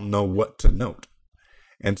you don't know what to note.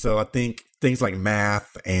 And so I think things like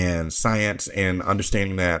math and science and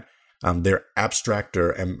understanding that they're abstract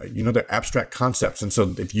they're abstract concepts. And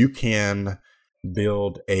so if you can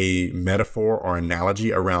build a metaphor or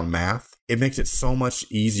analogy around math, it makes it so much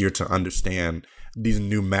easier to understand these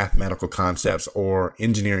new mathematical concepts or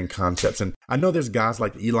engineering concepts. And I know there's guys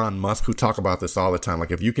like Elon Musk who talk about this all the time.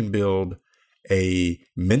 Like if you can build a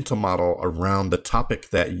mental model around the topic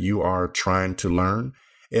that you are trying to learn,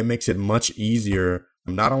 it makes it much easier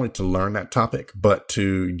not only to learn that topic, but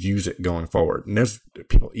to use it going forward. And there's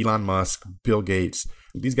people, Elon Musk, Bill Gates,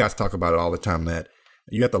 these guys talk about it all the time, that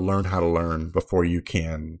you have to learn how to learn before you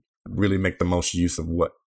can really make the most use of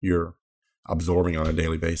what you're absorbing on a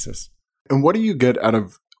daily basis. And what do you get out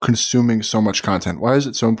of consuming so much content? Why is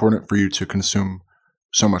it so important for you to consume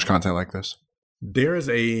so much content like this? There is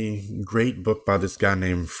a great book by this guy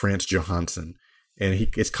named Franz Johansson, and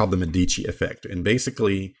it's called The Medici Effect. And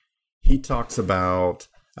basically, he talks about,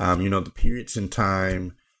 the periods in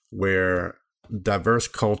time where diverse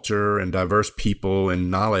culture and diverse people and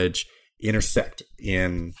knowledge intersect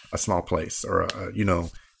in a small place or,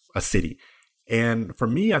 a city. And for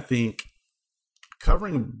me, I think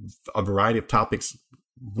covering a variety of topics,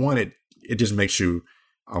 one, it just makes you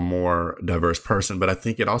a more diverse person, but I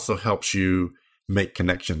think it also helps you make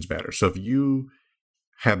connections better. So if you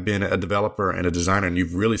have been a developer and a designer and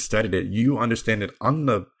you've really studied it, you understand it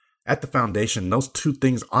at the foundation, those two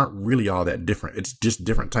things aren't really all that different. It's just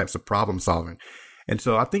different types of problem solving. And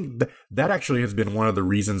so I think that actually has been one of the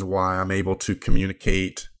reasons why I'm able to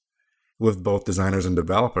communicate with both designers and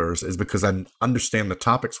developers, is because I understand the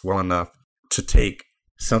topics well enough to take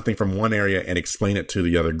something from one area and explain it to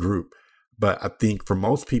the other group. But I think for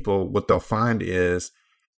most people, what they'll find is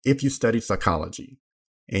if you study psychology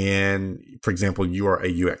and, for example, you are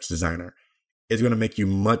a UX designer, it's going to make you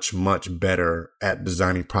much, much better at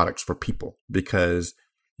designing products for people, because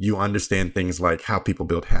you understand things like how people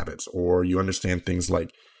build habits, or you understand things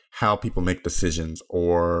like how people make decisions,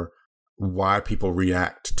 or why people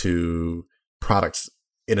react to products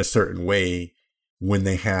in a certain way when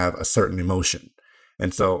they have a certain emotion.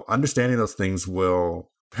 And so understanding those things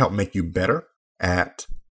will help make you better at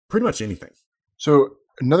pretty much anything. So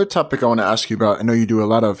another topic I want to ask you about, I know you do a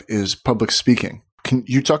lot of, is public speaking. Can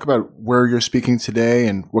you talk about where you're speaking today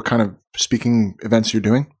and what kind of speaking events you're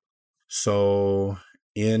doing? So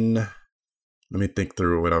let me think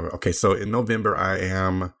through whatever. Okay, so in November, I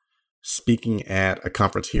am speaking at a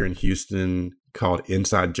conference here in Houston called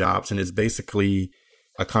Inside Jobs. And it's basically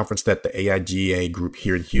a conference that the AIGA group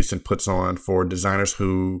here in Houston puts on for designers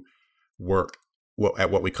who work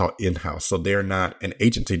at what we call in-house. So they're not an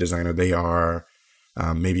agency designer. They are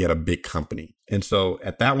maybe at a big company. And so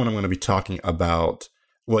at that one, I'm going to be talking about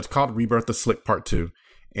what's called Rebirth of Slick Part 2.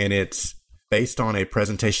 And it's based on a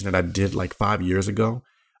presentation that I did like 5 years ago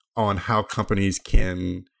on how companies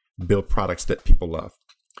can build products that people love.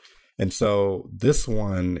 And so this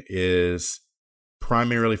one is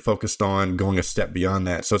primarily focused on going a step beyond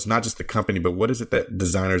that. So it's not just the company, but what is it that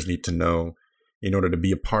designers need to know in order to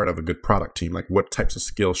be a part of a good product team? Like what types of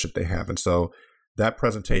skills should they have? And so that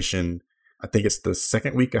presentation, I think it's the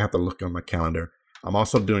second week. I have to look on my calendar. I'm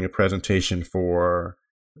also doing a presentation for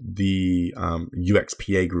the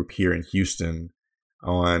UXPA group here in Houston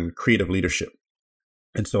on creative leadership.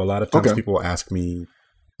 And so a lot of times people ask me,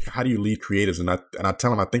 how do you lead creatives? And I tell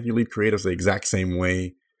them, I think you lead creatives the exact same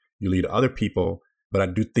way you lead other people. But I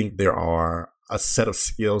do think there are a set of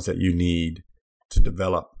skills that you need to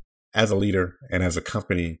develop as a leader and as a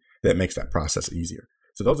company that makes that process easier.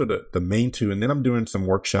 So those are the main two. And then I'm doing some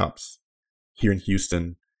workshops here in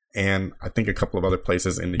Houston and I think a couple of other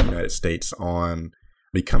places in the United States on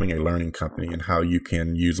becoming a learning company and how you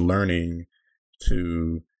can use learning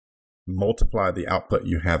to multiply the output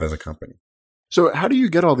you have as a company. So how do you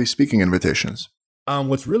get all these speaking invitations?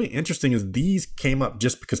 What's really interesting is these came up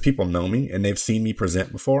just because people know me and they've seen me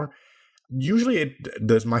present before. Usually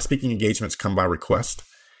my speaking engagements come by request.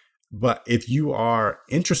 But if you are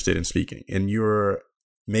interested in speaking and you're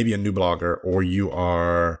maybe a new blogger or you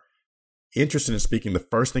are interested in speaking, the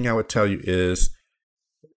first thing I would tell you is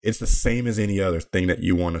it's the same as any other thing that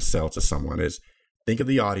you want to sell to someone is think of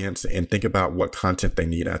the audience and think about what content they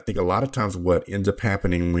need. I think a lot of times what ends up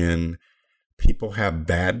happening when people have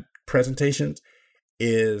bad presentations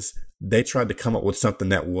is they tried to come up with something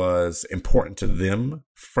that was important to them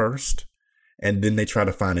first, and then they try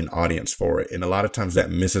to find an audience for it. And a lot of times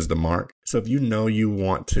that misses the mark. So if you know you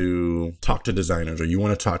want to talk to designers or you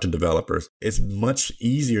want to talk to developers, it's much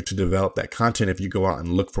easier to develop that content if you go out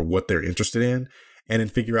and look for what they're interested in and then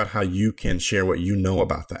figure out how you can share what you know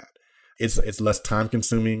about that. It's less time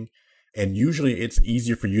consuming, and usually it's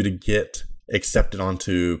easier for you to get accepted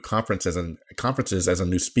onto conferences as a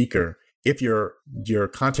new speaker if your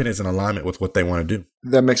content is in alignment with what they want to do.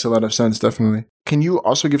 That makes a lot of sense, definitely. Can you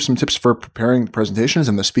also give some tips for preparing presentations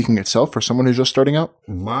and the speaking itself for someone who's just starting out?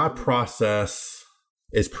 My process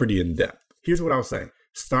is pretty in-depth. Here's what I would say.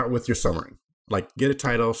 Start with your summary. Like, get a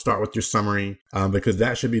title, start with your summary, because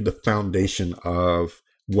that should be the foundation of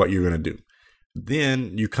what you're going to do.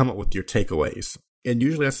 Then you come up with your takeaways. And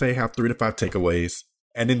usually I say have 3 to 5 takeaways,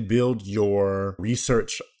 and then build your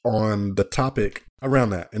research on the topic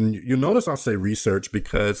around that. And you'll notice I'll say research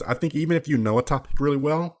because I think even if you know a topic really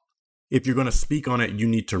well, if you're going to speak on it, you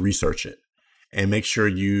need to research it and make sure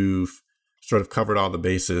you've sort of covered all the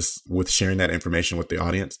bases with sharing that information with the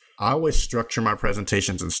audience. I always structure my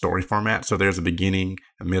presentations in story format. So there's a beginning,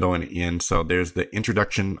 a middle, and an end. So there's the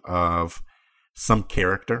introduction of some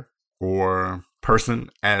character or person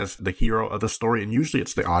as the hero of the story. And usually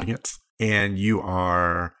it's the audience. And you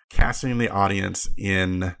are casting the audience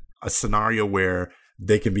in a scenario where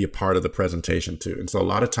they can be a part of the presentation too. And so a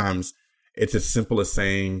lot of times it's as simple as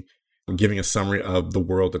saying, giving a summary of the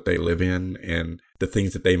world that they live in and the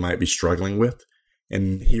things that they might be struggling with.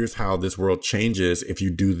 And here's how this world changes if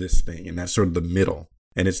you do this thing. And that's sort of the middle.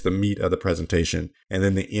 And it's the meat of the presentation. And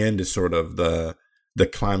then the end is sort of the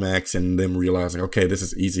climax and them realizing, okay, this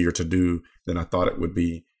is easier to do than I thought it would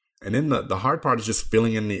be. And then the hard part is just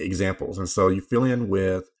filling in the examples. And so you fill in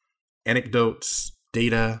with anecdotes,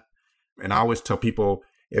 data. And I always tell people,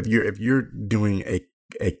 if you're doing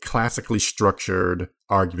a classically structured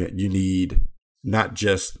argument, you need not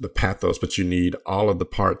just the pathos, but you need all of the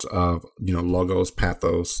parts of, logos,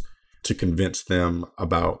 pathos to convince them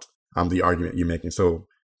about the argument you're making. So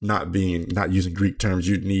not using Greek terms,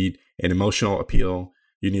 you need an emotional appeal,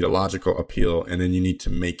 you need a logical appeal, and then you need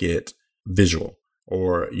to make it visual,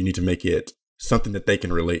 or you need to make it something that they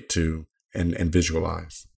can relate to and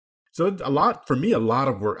visualize. So a lot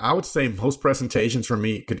of work. I would say most presentations for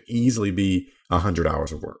me could easily be 100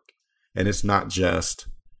 hours of work. And it's not just,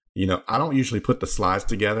 I don't usually put the slides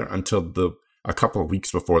together until a couple of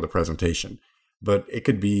weeks before the presentation, but it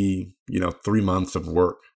could be, 3 months of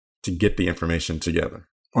work to get the information together.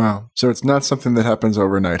 Wow. So it's not something that happens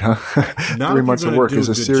overnight, huh? 3 months of work is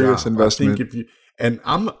a serious investment. I think and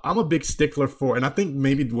I'm a big stickler for, and I think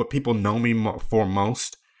maybe what people know me for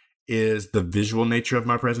most is the visual nature of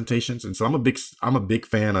my presentations. And so I'm a big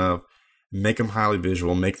fan of make them highly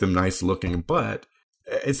visual, make them nice looking, but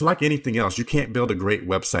it's like anything else. You can't build a great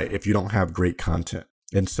website if you don't have great content.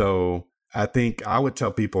 And so I think I would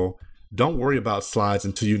tell people, don't worry about slides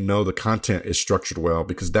until you know the content is structured well,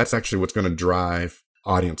 because that's actually what's going to drive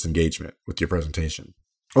audience engagement with your presentation.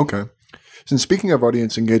 Okay. And speaking of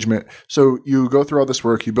audience engagement, so you go through all this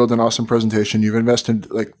work, you build an awesome presentation, you've invested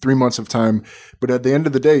like 3 months of time, but at the end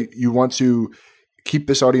of the day, you want to keep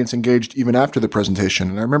this audience engaged even after the presentation.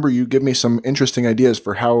 And I remember you give me some interesting ideas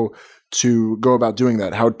for how to go about doing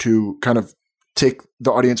that, how to kind of take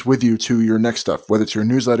the audience with you to your next stuff, whether it's your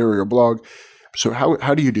newsletter or your blog. So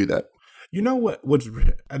how do you do that? You know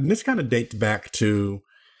and this kind of dates back to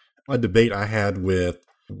a debate I had with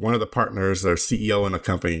one of the partners or CEO in a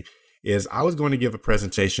company. Is I was going to give a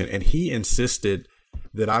presentation and he insisted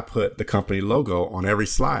that I put the company logo on every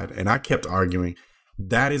slide. And I kept arguing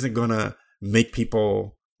that isn't going to make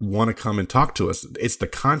people want to come and talk to us. It's the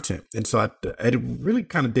content. And so it really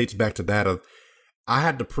kind of dates back to that of I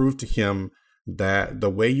had to prove to him that the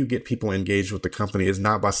way you get people engaged with the company is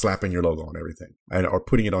not by slapping your logo on everything or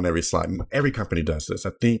putting it on every slide. And every company does this.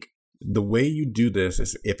 I think the way you do this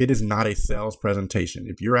is if it is not a sales presentation,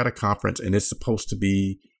 if you're at a conference and it's supposed to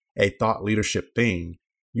be a thought leadership thing,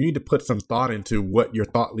 you need to put some thought into what your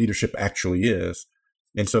thought leadership actually is.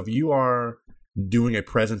 And so if you are doing a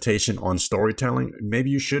presentation on storytelling, maybe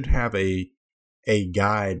you should have a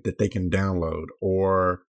guide that they can download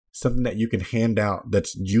or something that you can hand out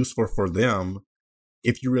that's useful for them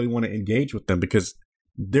if you really want to engage with them, because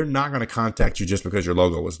they're not going to contact you just because your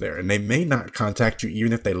logo was there. And they may not contact you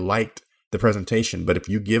even if they liked the presentation. But if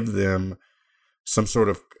you give them some sort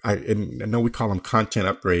of, I know we call them content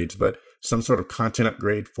upgrades, but some sort of content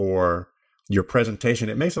upgrade for your presentation,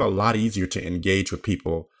 it makes it a lot easier to engage with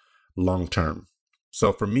people long term.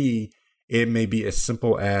 So for me, it may be as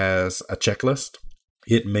simple as a checklist.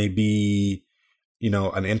 It may be, an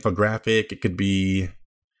infographic. It could be,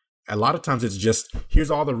 a lot of times it's just,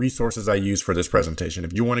 here's all the resources I use for this presentation.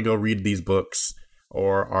 If you want to go read these books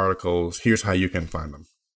or articles, here's how you can find them.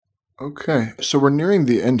 Okay. So we're nearing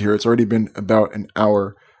the end here. It's already been about an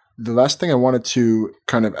hour. The last thing I wanted to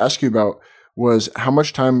kind of ask you about was how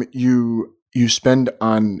much time you spend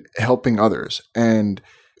on helping others. And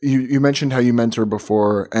you mentioned how you mentor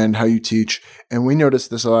before and how you teach. And we noticed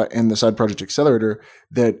this a lot in the Side Project Accelerator,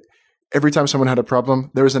 that every time someone had a problem,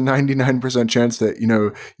 there was a 99% chance that,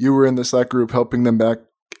 you were in the Slack group helping them back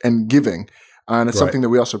and giving. And it's something that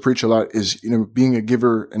we also preach a lot is, being a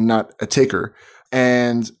giver and not a taker.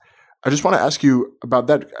 And I just want to ask you about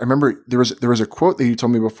that. I remember there was a quote that you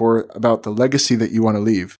told me before about the legacy that you want to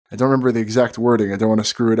leave. I don't remember the exact wording. I don't want to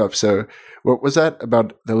screw it up. So what was that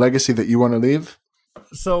about the legacy that you want to leave?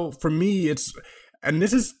 So for me, and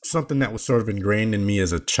this is something that was sort of ingrained in me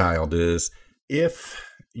as a child, is if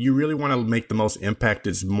you really want to make the most impact,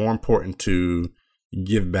 it's more important to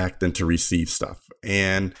give back than to receive stuff.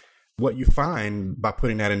 And what you find by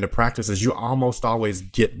putting that into practice is you almost always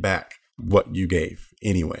get back what you gave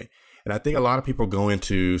anyway. And I think a lot of people go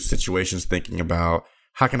into situations thinking about,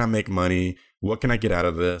 how can I make money? What can I get out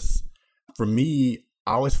of this? For me,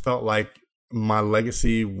 I always felt like my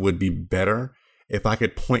legacy would be better if I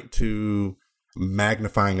could point to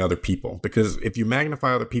magnifying other people. Because if you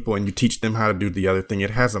magnify other people and you teach them how to do the other thing, it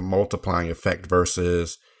has a multiplying effect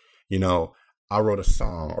versus, I wrote a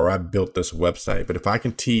song or I built this website. But if I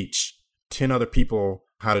can teach 10 other people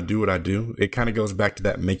how to do what I do, it kind of goes back to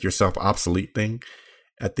that make yourself obsolete thing.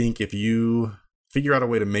 I think if you figure out a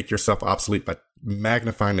way to make yourself obsolete by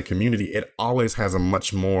magnifying the community, it always has a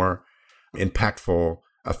much more impactful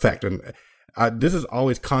effect. And this is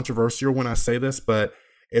always controversial when I say this, but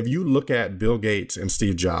if you look at Bill Gates and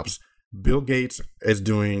Steve Jobs, Bill Gates is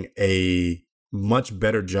doing a much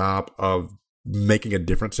better job of making a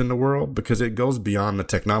difference in the world because it goes beyond the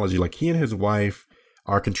technology. Like, he and his wife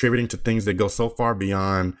are contributing to things that go so far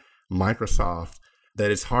beyond Microsoft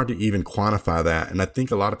that it's hard to even quantify that. And I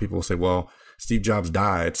think a lot of people will say, well, Steve Jobs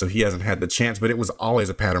died, so he hasn't had the chance, but it was always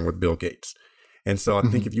a pattern with Bill Gates. And so I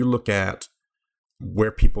think if you look at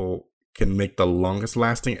where people can make the longest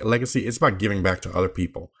lasting legacy, it's by giving back to other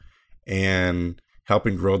people and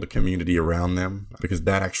helping grow the community around them, because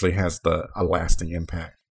that actually has a lasting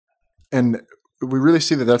impact. And we really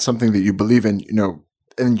see that that's something that you believe in,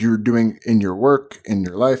 and you're doing in your work, in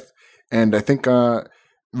your life. And I think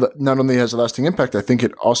not only has a lasting impact, I think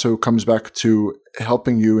it also comes back to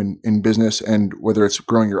helping you in business, and whether it's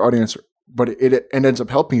growing your audience, but it ends up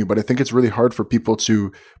helping you. But I think it's really hard for people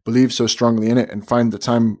to believe so strongly in it and find the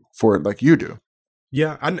time for it like you do.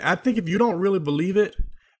 Yeah, I think if you don't really believe it,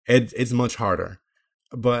 it's much harder.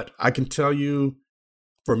 But I can tell you,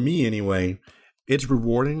 for me anyway, it's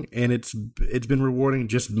rewarding, and it's been rewarding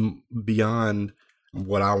just beyond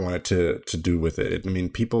what I wanted to do with it. I mean,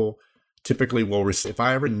 people typically will receive, if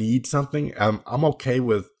I ever need something, I'm okay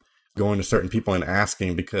with going to certain people and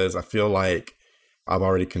asking, because I feel like I've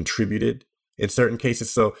already contributed in certain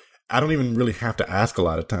cases. So I don't even really have to ask a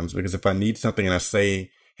lot of times, because if I need something and I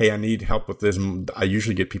say, hey, I need help with this, I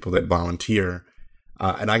usually get people that volunteer.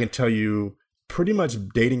 And I can tell you, pretty much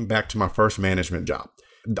dating back to my first management job,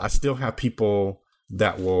 I still have people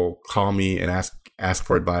that will call me and ask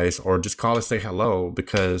for advice, or just call and say hello,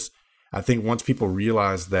 because I think once people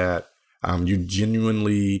realize that you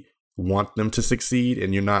genuinely want them to succeed,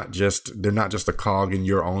 and they're not just a cog in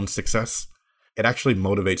your own success, it actually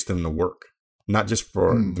motivates them to work, not just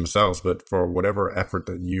for themselves, but for whatever effort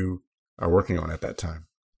that you are working on at that time.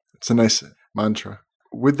 It's a nice mantra.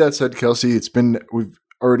 With that said, Kelsey, we've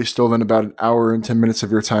already stolen about an hour and 10 minutes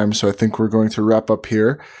of your time, so I think we're going to wrap up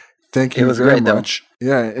here. Thank you very much.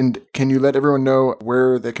 Yeah, and can you let everyone know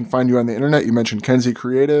where they can find you on the internet? You mentioned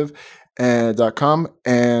KenzieCreative.com,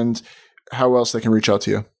 and how else they can reach out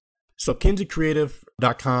to you. So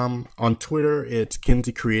KenzieCreative.com. On Twitter, it's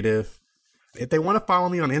Kenzie Creative. If they want to follow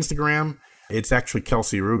me on Instagram, it's actually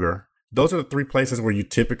Kelsey Ruger. Those are the three places where you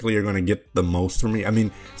typically are going to get the most from me. I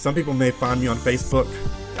mean, some people may find me on Facebook.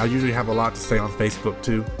 I usually have a lot to say on Facebook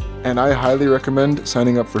too. And I highly recommend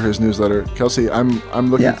signing up for his newsletter. Kelsey, I'm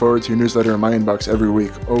looking forward to your newsletter in my inbox every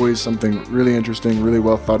week. Always something really interesting, really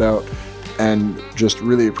well thought out, and just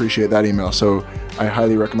really appreciate that email. So I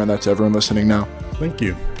highly recommend that to everyone listening now. Thank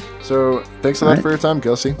you. So thanks a lot for your time,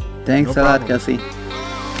 Kelsey. Thanks a lot, Kelsey.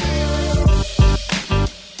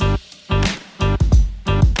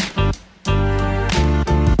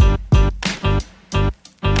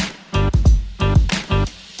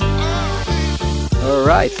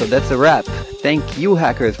 Alright, so that's a wrap. Thank you,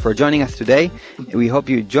 hackers, for joining us today. We hope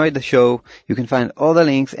you enjoyed the show. You can find all the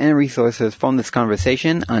links and resources from this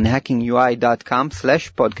conversation on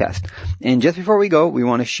hackingui.com/podcast. And just before we go, we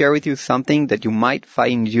want to share with you something that you might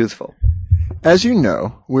find useful. As you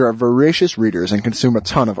know, we are voracious readers and consume a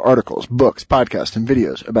ton of articles, books, podcasts, and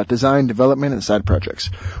videos about design, development, and side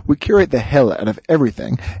projects. We curate the hell out of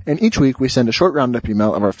everything, and each week we send a short roundup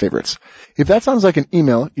email of our favorites. If that sounds like an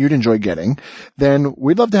email you'd enjoy getting, then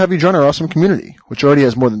we'd love to have you join our awesome community, which already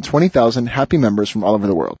has more than 20,000 happy members from all over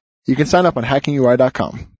the world. You can sign up on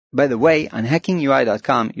hackingui.com. By the way, on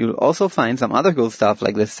hackingui.com, you'll also find some other cool stuff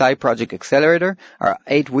like the Side Project Accelerator, our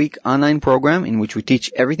 8-week online program in which we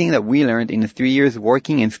teach everything that we learned in the 3 years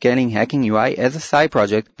working and scaling Hacking UI as a side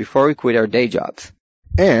project before we quit our day jobs.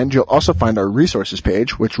 And you'll also find our resources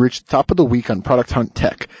page, which reached the top of the week on Product Hunt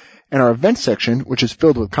Tech, and our events section, which is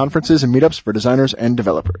filled with conferences and meetups for designers and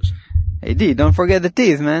developers. Hey D, don't forget the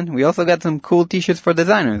tees, man. We also got some cool t-shirts for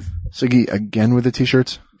designers. Siggy, again with the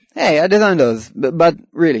t-shirts? Hey, I designed those. But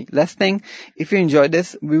really, last thing, if you enjoyed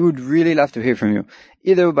this, we would really love to hear from you.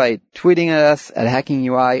 Either by tweeting at us at Hacking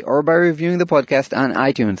UI or by reviewing the podcast on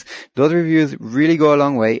iTunes. Those reviews really go a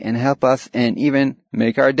long way and help us and even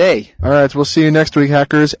make our day. All right, so we'll see you next week,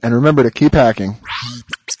 hackers, and remember to keep hacking.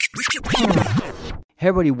 Hey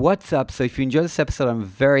everybody, what's up? So if you enjoyed this episode, I'm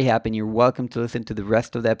very happy and you're welcome to listen to the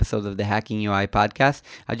rest of the episodes of the Hacking UI podcast.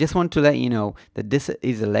 I just want to let you know that this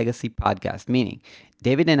is a legacy podcast, meaning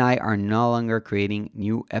David and I are no longer creating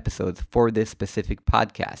new episodes for this specific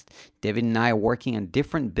podcast. David and I are working on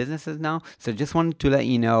different businesses now, so just wanted to let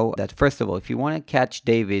you know that first of all, if you want to catch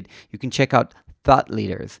David, you can check out Thought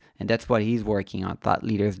Leaders, and that's what he's working on,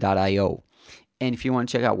 thoughtleaders.io. And if you want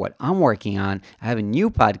to check out what I'm working on, I have a new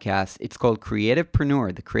podcast. It's called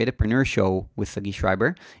Creativepreneur, the Creativepreneur Show with Sagi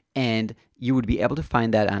Schreiber. And you would be able to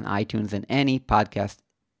find that on iTunes and any podcast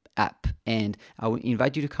app. And I would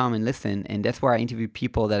invite you to come and listen. And that's where I interview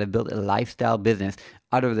people that have built a lifestyle business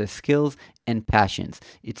out of their skills and passions.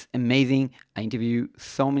 It's amazing. I interview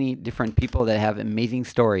so many different people that have amazing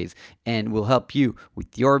stories and will help you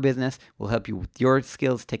with your business, will help you with your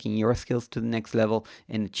skills, taking your skills to the next level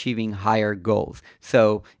and achieving higher goals.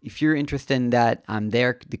 So if you're interested in that, I'm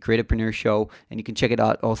there, the Creativepreneur Show, and you can check it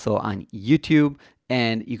out also on YouTube.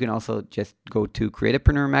 And you can also just go to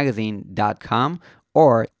creativepreneurmagazine.com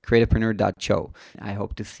or creativepreneur.show. I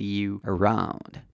hope to see you around.